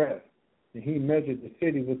as the breadth. And he measured the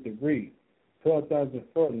city with the reed, 12,000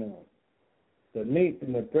 furlongs. The length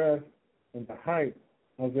and the breadth and the height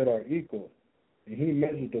of it are equal. And he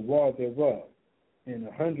measured the wall thereof, and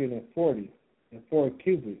 144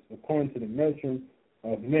 cubits, according to the measurement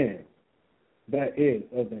of man, that is,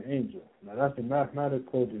 of the angel." Now, that's a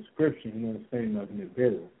mathematical description, of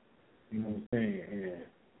Nibiru. And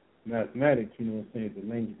mathematics, is the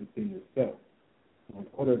language within itself. So in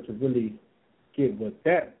order to really get what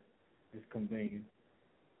that is conveying,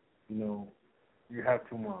 you have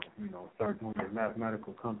to, start doing your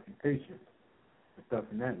mathematical computations and stuff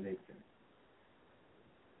in that nature.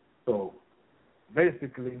 So,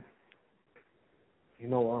 basically,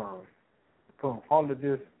 put all of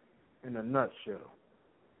this in a nutshell.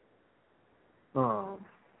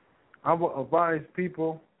 I would advise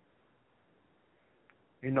people,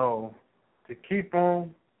 to keep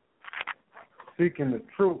on seeking the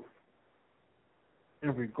truth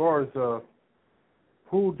in regards of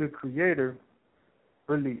who the Creator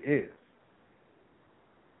really is,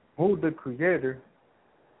 who the Creator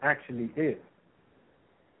actually is.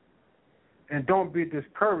 And don't be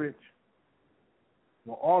discouraged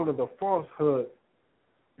with all of the falsehood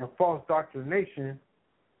and false doctrination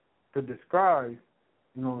to describe,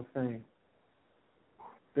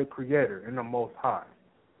 the Creator and the Most High.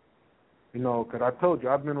 Because I told you,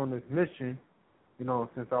 I've been on this mission,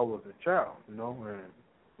 since I was a child,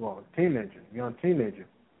 a teenager, young teenager.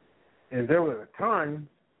 And there was a time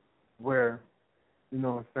where,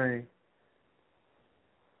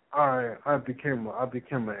 I became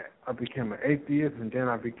an atheist, and then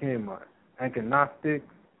I became an agnostic,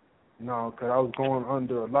 because I was going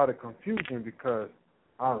under a lot of confusion because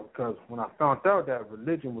when I found out that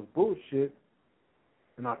religion was bullshit,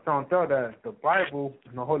 and I found out that the Bible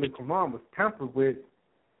and the Holy Quran was tampered with,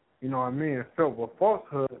 and filled with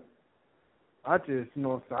falsehood, I just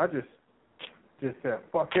said,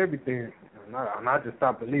 fuck everything, and I just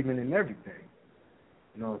stopped believing in everything.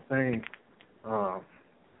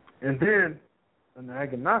 And then an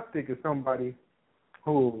agnostic is somebody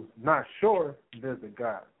who's not sure there's a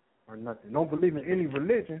God or nothing. Don't believe in any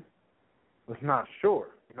religion, but not sure.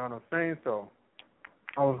 You know what I'm saying? So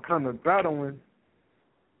I was kind of battling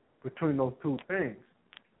between those two things.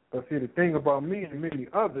 But see, the thing about me and many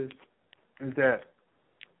others is that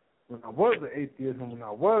when I was an atheist and when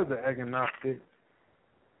I was an agnostic,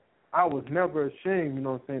 I was never ashamed,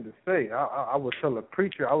 to say. I would tell a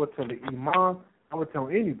preacher, I would tell an imam, I would tell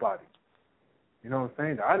anybody,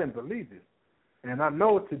 that I didn't believe it. And I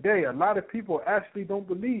know today a lot of people actually don't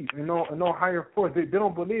believe, no higher force. They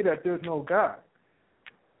don't believe that there's no God.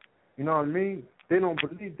 You know what I mean? They don't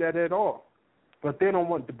believe that at all. But they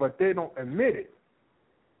don't admit it.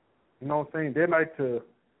 They like to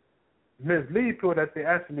mislead people that they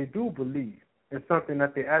actually do believe in something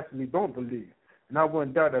that they actually don't believe. And I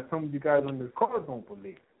wouldn't doubt that some of you guys on this call don't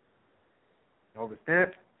believe. You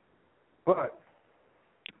understand? But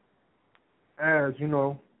as,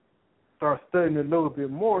 start studying a little bit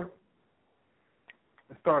more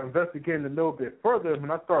and start investigating a little bit further,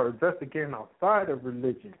 when I start investigating outside of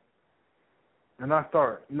religion, and I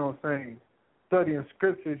start, studying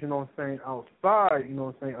scriptures, outside,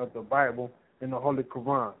 of the Bible and the Holy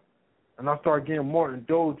Quran. And I started getting more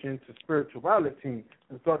indulged into spirituality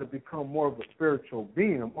and started to become more of a spiritual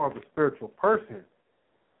being, more of a spiritual person.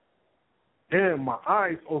 Then my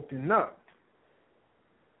eyes opened up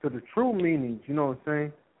to the true meanings,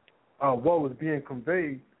 of what was being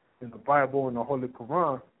conveyed in the Bible and the Holy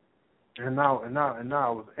Quran. And now I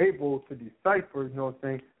was able to decipher,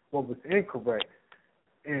 what was incorrect.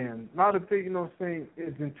 And a lot of it,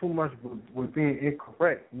 isn't too much with being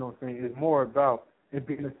incorrect, It's more about it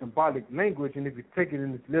being a symbolic language, and if you take it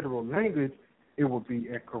in its literal language, it would be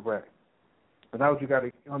incorrect. But now you got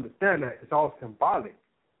to understand that it's all symbolic.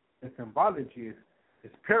 And symbology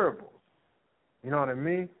is parables. You know what I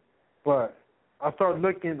mean? But I started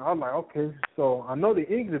looking, I'm like, okay, so I know the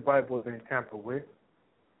English Bible has been tampered with.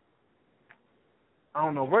 I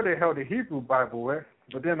don't know where the hell the Hebrew Bible was,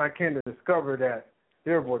 but then I came to discover that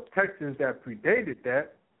there were texts that predated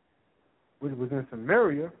that, which was in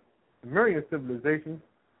Sumerian civilization.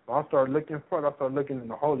 So I started looking for it. I started looking in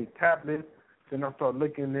the holy tablets. Then I started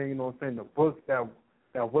looking in, the books that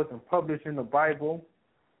wasn't published in the Bible,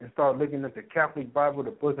 and started looking at the Catholic Bible, the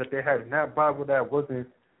books that they had in that Bible that wasn't,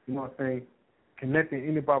 connecting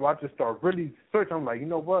any Bible. I just started really searching. I'm like, you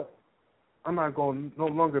know what? I'm not going to no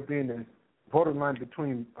longer be in this borderline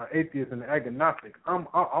between an atheist and an agnostic. I'm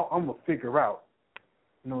going to figure out,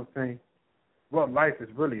 what life is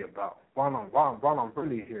really about, while I'm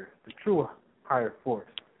really here, the true higher force.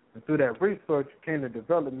 And through that research came the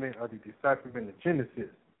development of the decipherment of Genesis,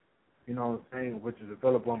 which is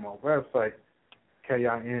available on my website,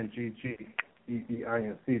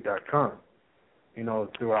 KINGGEEINC.com.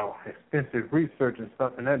 Through our extensive research and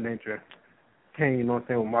stuff in that nature, came, with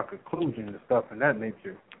my conclusion and stuff in that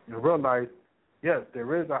nature. And realized, yes,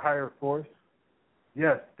 there is a higher force.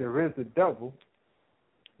 Yes, there is a devil.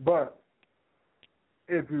 But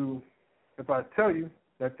if I tell you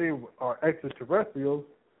that they are extraterrestrials,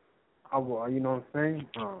 I will,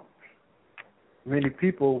 many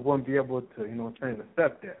people won't be able to,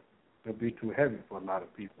 accept that. It'll be too heavy for a lot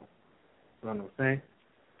of people. You know what I'm saying?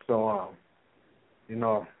 So, I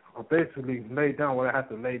basically laid down what I have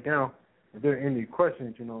to lay down. If there are any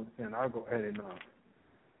questions, I'll go ahead and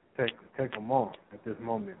take them on at this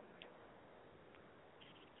moment.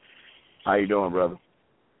 How you doing, brother?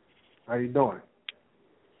 How you doing?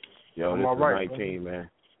 Yo, this is right, 19, brother. Man.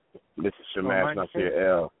 This is Shamash Nasir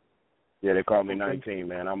L. Yeah, they call me 19,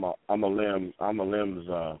 man. I'm a limbs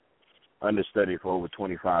understudy for over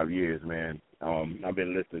 25 years, man. I've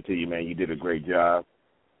been listening to you, man. You did a great job.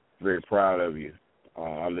 Very proud of you.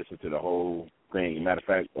 I listened to the whole thing. Matter of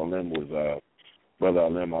fact, Brother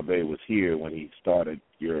Alim Abe was here when he started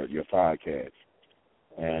your podcast.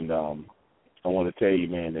 And I want to tell you,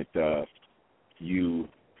 man, that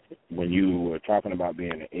when you were talking about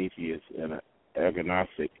being an atheist and an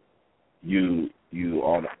agnostic, you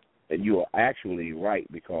are actually right,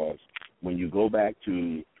 because when you go back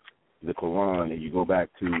to the Quran and you go back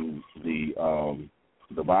to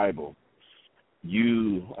the Bible,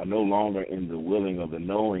 you are no longer in the willing or the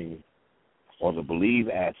knowing or the believe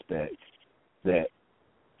aspect that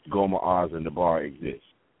Goma, Oz, and the Bar exist.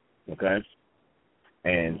 Okay?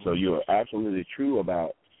 And so you're absolutely true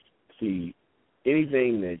about,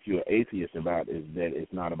 anything that you're atheist about is that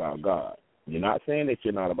it's not about God. You're not saying that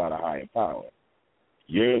you're not about a higher power.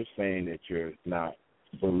 You're saying that you're not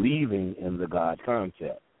believing in the God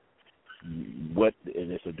concept. And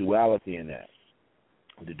it's a duality in that.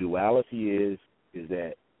 The duality is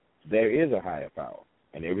that there is a higher power,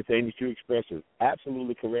 and everything that you express is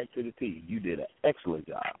absolutely correct to the T. You did an excellent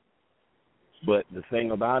job. But the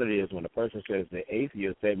thing about it is, when a person says they're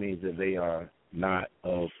atheist, that means that they are not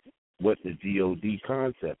of what the God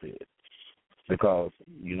concept is. Because,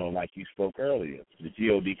 like you spoke earlier, the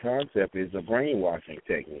God concept is a brainwashing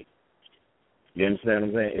technique. You understand what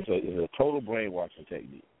I'm saying? It's a total brainwashing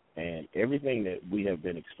technique. And everything that we have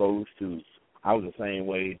been exposed to, I was the same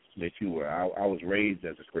way that you were. I was raised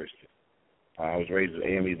as a Christian. I was raised as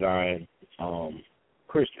AME Zion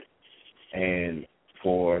Christian. And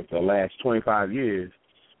for the last 25 years,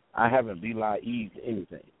 I haven't belied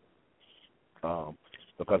anything.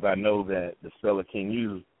 Because I know that the spell of King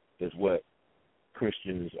U is what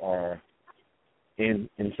Christians are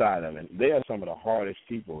inside of it. They are some of the hardest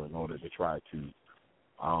people in order to try to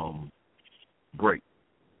break,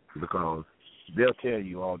 because they'll tell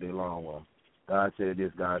you all day long, well, God said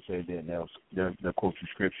this, God said that, and they'll quote you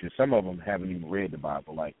scripture. Some of them haven't even read the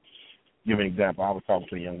Bible. Like, give an example. I was talking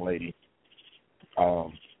to a young lady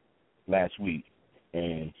last week,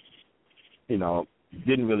 and,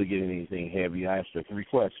 didn't really get anything heavy. I asked her 3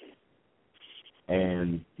 questions.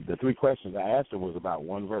 And the 3 questions I asked her was about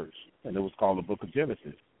one verse, and it was called the Book of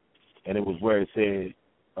Genesis. And it was where it said,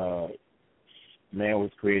 man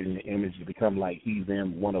was created in the image to become like he,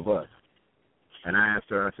 them, one of us. And I asked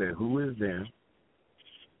her, I said, who is them?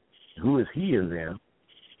 Who is he and them?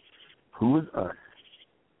 Who is us?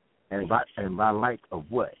 And by like of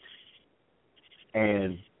what?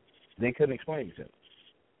 And they couldn't explain it to me.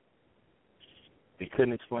 They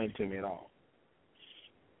couldn't explain it to me at all.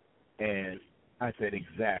 And I said,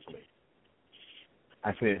 exactly.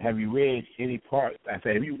 I said, have you read any part? I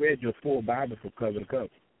said, have you read your full Bible from cover to cover?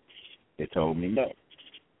 They told me no.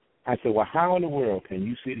 I said, well, how in the world can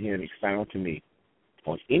you sit here and expound to me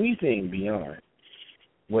on anything beyond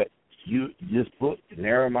what this book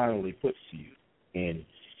narrow-mindedly puts to you in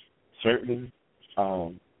certain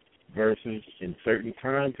verses in certain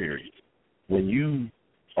time periods when you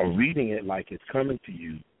are reading it like it's coming to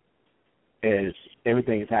you as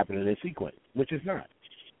everything is happening in sequence, which is not.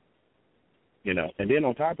 You know, and then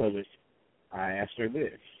on top of it, I asked her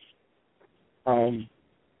this.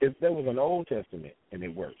 If there was an Old Testament and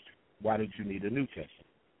it worked, why did you need a New Testament?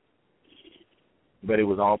 But it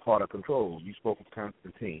was all part of control. You spoke of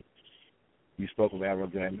Constantine. You spoke of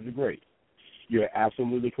Alexander the Great. You're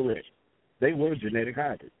absolutely correct. They were genetic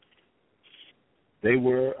hybrids. They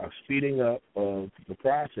were a speeding up of the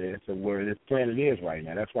process of where this planet is right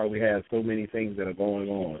now. That's why we have so many things that are going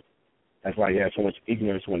on. That's why you have so much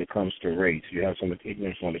ignorance when it comes to race. You have so much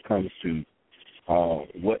ignorance when it comes to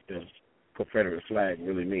what the Confederate flag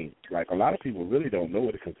really means. Like, a lot of people really don't know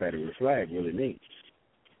what the Confederate flag really means.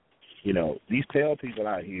 You know, these pale people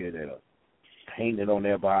out here that are painted on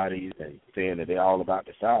their bodies and saying that they're all about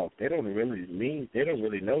the South, they don't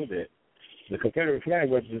really know that the Confederate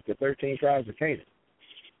flag represents the 13 tribes of Canaan.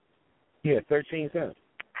 He had 13 sons.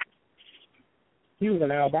 He was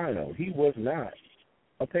an albino. He was not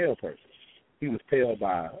a pale person. He was pale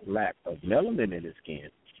by lack of melanin in his skin,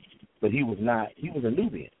 but he was a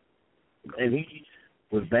Nubian. And he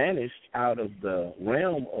was banished out of the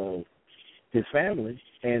realm of his family,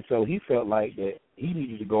 and so he felt like that he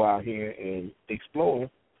needed to go out here and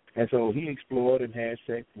explore, and so he explored and had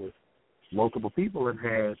sex with multiple people and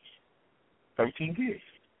had 13 kids.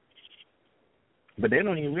 But they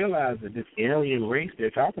don't even realize that this alien race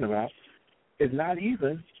they're talking about is not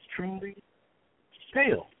even truly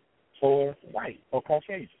pale or white or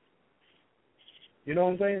Caucasian. You know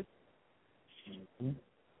what I'm saying? Mm-hmm.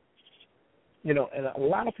 You know, and a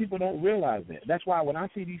lot of people don't realize that. That's why when I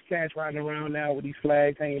see these cats riding around now with these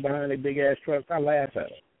flags hanging behind their big-ass trucks, I laugh at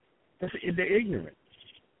them. They're ignorant.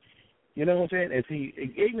 You know what I'm saying? And see,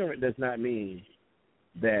 ignorant does not mean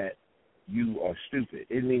that you are stupid.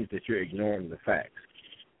 It means that you're ignoring the facts.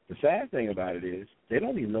 The sad thing about it is they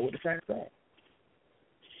don't even know what the facts are.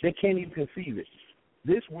 They can't even conceive it.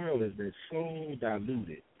 This world has been so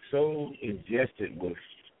diluted, so ingested with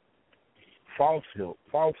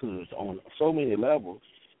falsehoods on so many levels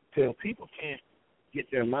till people can't get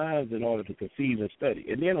their minds in order to conceive and study.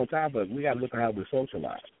 And then on top of it, we got to look at how we're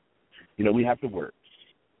socialized. You know, we have to work.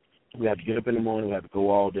 We have to get up in the morning. We have to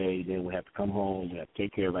go all day. Then we have to come home. We have to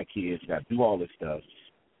take care of our kids. We got to do all this stuff.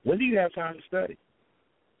 When do you have time to study?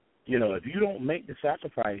 You know, if you don't make the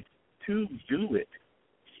sacrifice to do it,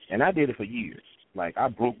 and I did it for years. Like, I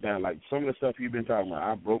broke down, like some of the stuff you've been talking about,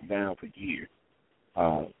 I broke down for years.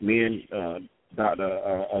 Me and Dr.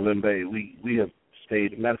 Alimbe, we have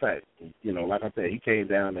stayed. Matter of fact, you know, like I said, he came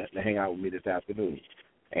down to hang out with me this afternoon,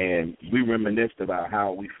 and we reminisced about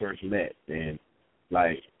how we first met and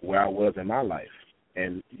like where I was in my life.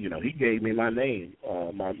 And you know, he gave me my name,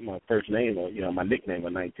 my first name, or you know, my nickname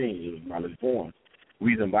at 19. It was when I was born.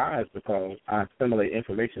 Reason why is because I assimilate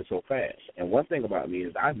information so fast. And one thing about me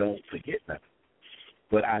is I don't forget nothing.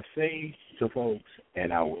 But I say to folks,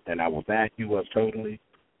 and I will back you up totally,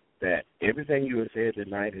 that everything you have said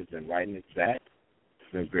tonight has been right and exact.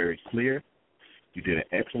 It's been very clear. You did an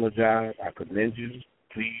excellent job. I commend you.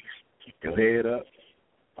 Please keep your head up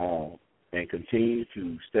and continue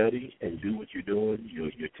to study and do what you're doing.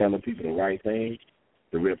 You're telling people the right thing.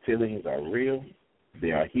 The reptilians are real.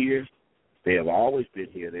 They are here. They have always been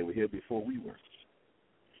here. They were here before we were.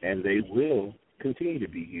 And they will continue to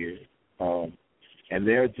be here. And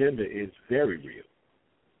their agenda is very real.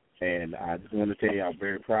 And I just want to tell you I'm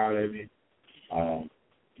very proud of you.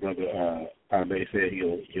 Brother Abe said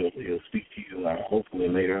he'll speak to you hopefully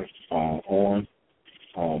later on.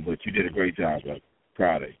 But you did a great job, brother.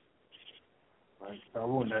 Proud of you. All right, I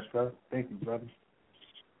want that, sir. Thank you, brother.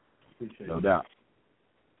 Appreciate it. No doubt.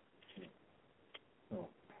 So,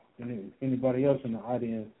 anybody else in the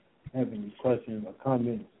audience have any questions or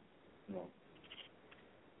comments? You know,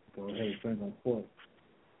 go ahead and bring them forth.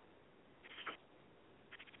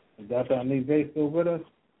 Is Dr. Anive still with us?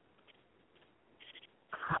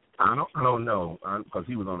 I don't know because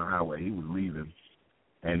he was on the highway. He was leaving,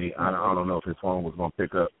 and I don't know if his phone was going to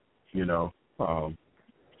pick up. You know,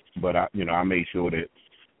 but I made sure that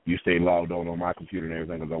you stay logged on my computer and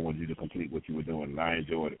everything because I wanted you to complete what you were doing, and I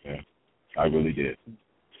enjoyed it, man. I really did.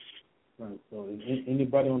 Right. So, is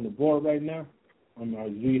anybody on the board right now?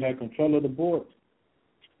 Do you have control of the board?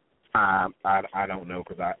 I don't know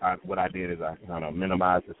because what I did is I kind of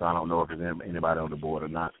minimized it, so I don't know if there's anybody on the board or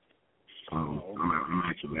not. I'm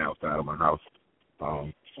actually outside of my house.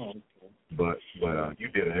 Okay. But you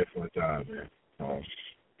did an excellent job, man.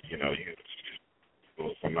 You know, you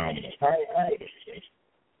were phenomenal. How old are you?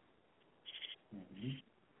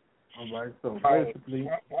 All right, so How basically, old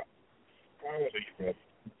are you, brother?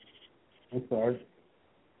 I'm sorry.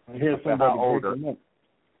 I hear somebody breaking up.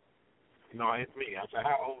 No, it's me. I said,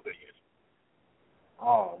 how old are you?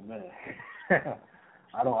 Oh man,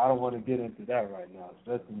 I don't want to get into that right now,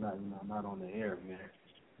 especially not not on the air, man.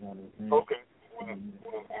 You know what I'm saying? Okay. Well,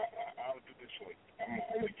 I'll do this for you. I'm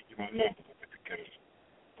gonna give you my number because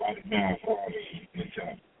write it down for all of you.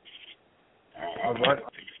 All right.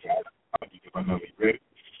 I'll give you my number. You ready?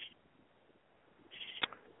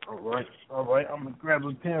 All right. I'm gonna grab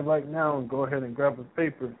a pen right now and go ahead and grab a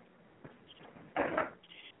paper.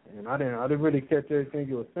 And I didn't really catch everything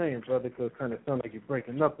you were saying, brother, because it kind of sounded like you're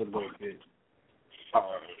breaking up a little bit. I'm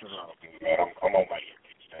on my ear.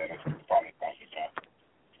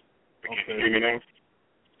 Can you hear me now?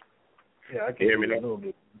 Yeah, I can hear you a little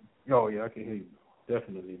bit. Oh, yeah, I can hear you.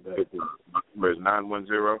 Definitely better. Number is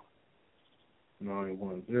 910.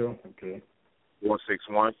 910, okay.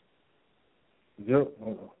 461.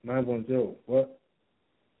 910, what?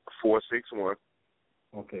 461.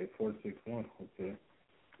 Okay, 461, okay.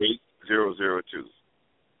 8002.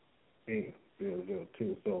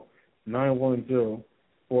 8002. So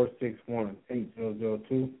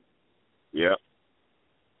 910-461-8002. Yep.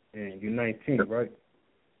 And you're 19, right?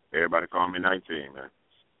 Everybody call me 19, man.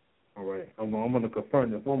 All right. I'm going to confirm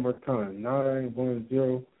this one more time.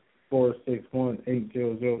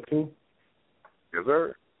 910-461-8002. Yes,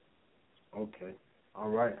 sir. Okay. All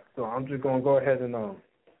right. So I'm just going to go ahead and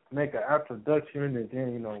make an introduction, and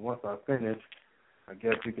then, once I finish, I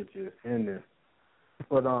guess we could just end this.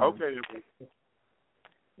 But okay.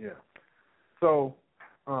 Yeah. So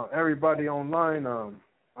everybody online,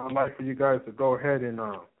 I'd like for you guys to go ahead and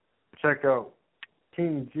check out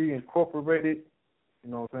King G Incorporated,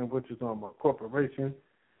 which is my corporation.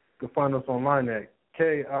 You can find us online at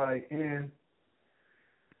KINGGEEDINC.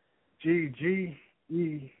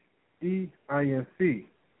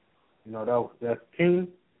 That's King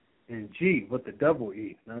and G with the double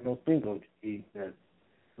E, not no single E. That's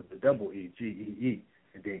with the double E, GEE,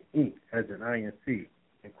 and then Inc. as an INC,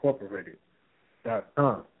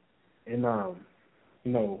 Incorporated.com. And I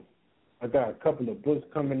got a couple of books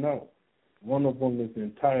coming out. One of them is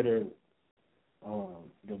entitled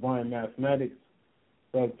Divine Mathematics,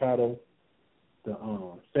 subtitle The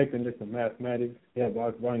Sacredness of Mathematics,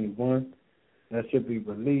 Volume 1. That should be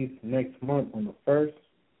released next month on the 1st.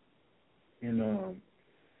 And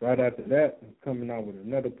right after that, I'm coming out with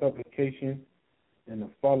another publication in the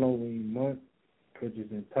following month, which is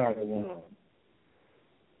entitled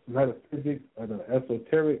Metaphysics of the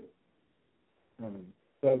Esoteric,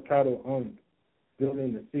 subtitle on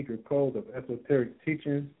Building the Secret Codes of Esoteric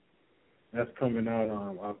Teachings. That's coming out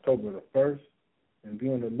on October the 1st. And be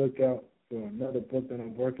on the lookout for another book that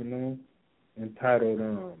I'm working on entitled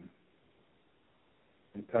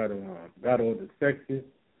Battle of the Sexes,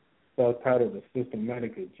 subtitled The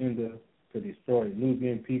Systematic Agenda to Destroy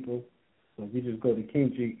Nubian People. So if you just go to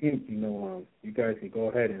King G Inc., you guys can go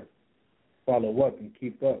ahead and follow up and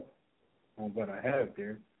keep up on what I have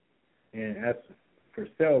there. And as for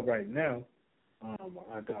sale right now,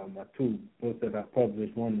 I got my two books that I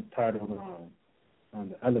published. One is titled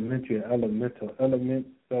The Elementary and Elemental Elements,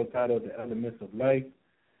 subtitled The Elements of Life.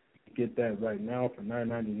 You can get that right now for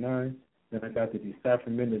 $9.99. Then I got the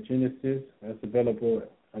Decipherment of Genesis. That's available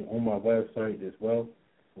on my website as well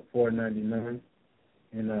for $4.99.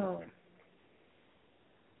 And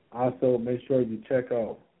also make sure you check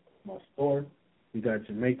out my store. We got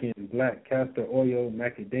Jamaican black castor oil,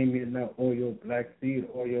 macadamia nut oil, black seed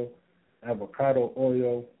oil, avocado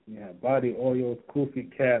oil. We have body oils, kufi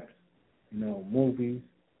caps, movies,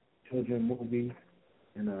 children movies.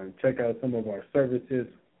 And check out some of our services.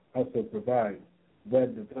 Also provide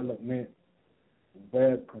web development,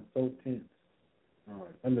 web consultants,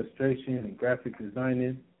 illustration and graphic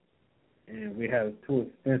designing. And we have two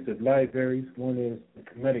extensive libraries. One is the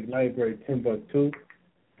Comedic Library Timbuktu,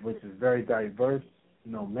 which is very diverse,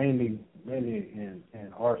 mainly in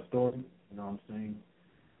our story, on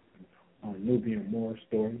Nubian Moor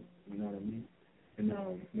story, you know what I mean? And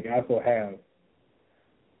we also have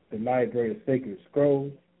the Library of Sacred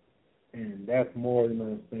Scrolls, and that's more, I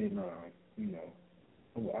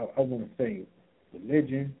want to say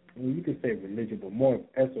religion. You could say religion, but more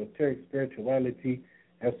esoteric spirituality,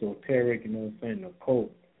 esoteric, the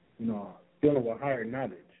occult, dealing with higher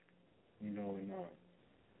knowledge,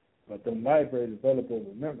 but the library is available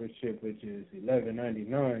with membership, which is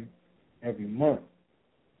 $11.99 every month.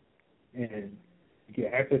 And You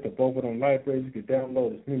get access to both of them libraries. You can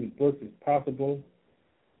download as many books as possible.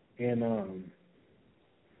 And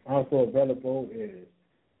also available is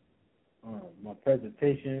my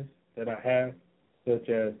presentations that I have, such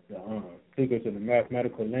as the Secrets of the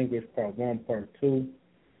Mathematical Language, Part 1, Part 2,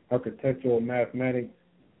 Architectural Mathematics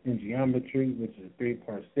and Geometry, which is a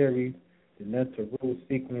 3-part series, the Net-to-Rule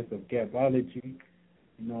Sequence of Gapology.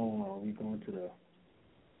 We go into the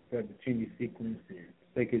Fibonacci sequence and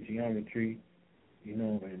sacred geometry,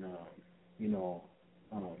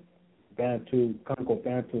 Bantu,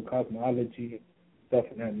 Congo-Bantu cosmology, stuff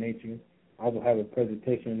of that nature. I also have a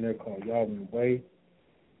presentation in there called Yahweh Way.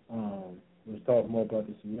 We'll talk more about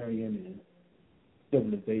the Sumerian and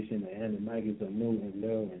civilization, the Anunnakis, Amun and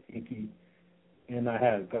Lil and Inky. And I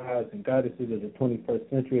have gods and goddesses of the 21st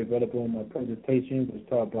century available in my presentation, which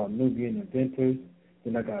talk about Nubian inventors.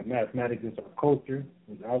 Then I got mathematics as our culture,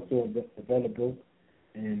 which is also available.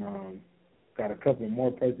 And got a couple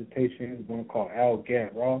more presentations, one called Al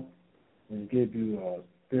Gad Ra, and give you a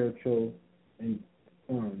spiritual and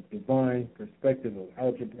divine perspective of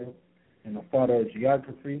algebra and the father of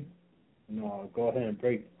geography. I'll go ahead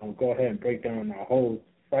and break down our whole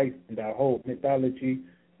site and our whole mythology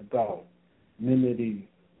about many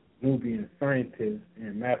Nubian scientists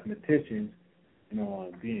and mathematicians,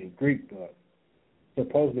 being Greek, but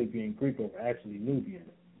supposedly being Greek, but actually Nubian.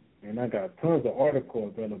 And I got tons of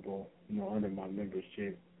articles available, under my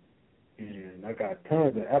membership. And I got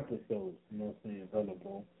tons of episodes,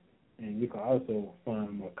 available. And you can also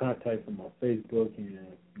find my contacts on my Facebook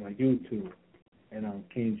and my YouTube. And I'm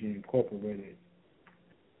King G Incorporated.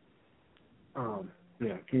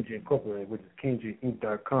 King G Incorporated, which is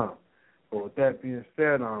KingGinc.com. But with that being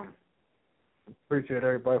said, appreciate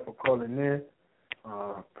everybody for calling in.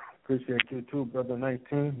 Appreciate you too, Brother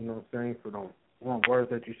 19, for the warm words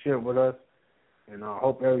that you shared with us. And I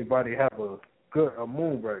hope everybody have a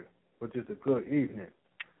moon break, which is a good evening.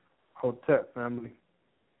 Hotep, family.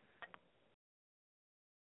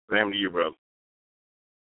 Same to you, brother.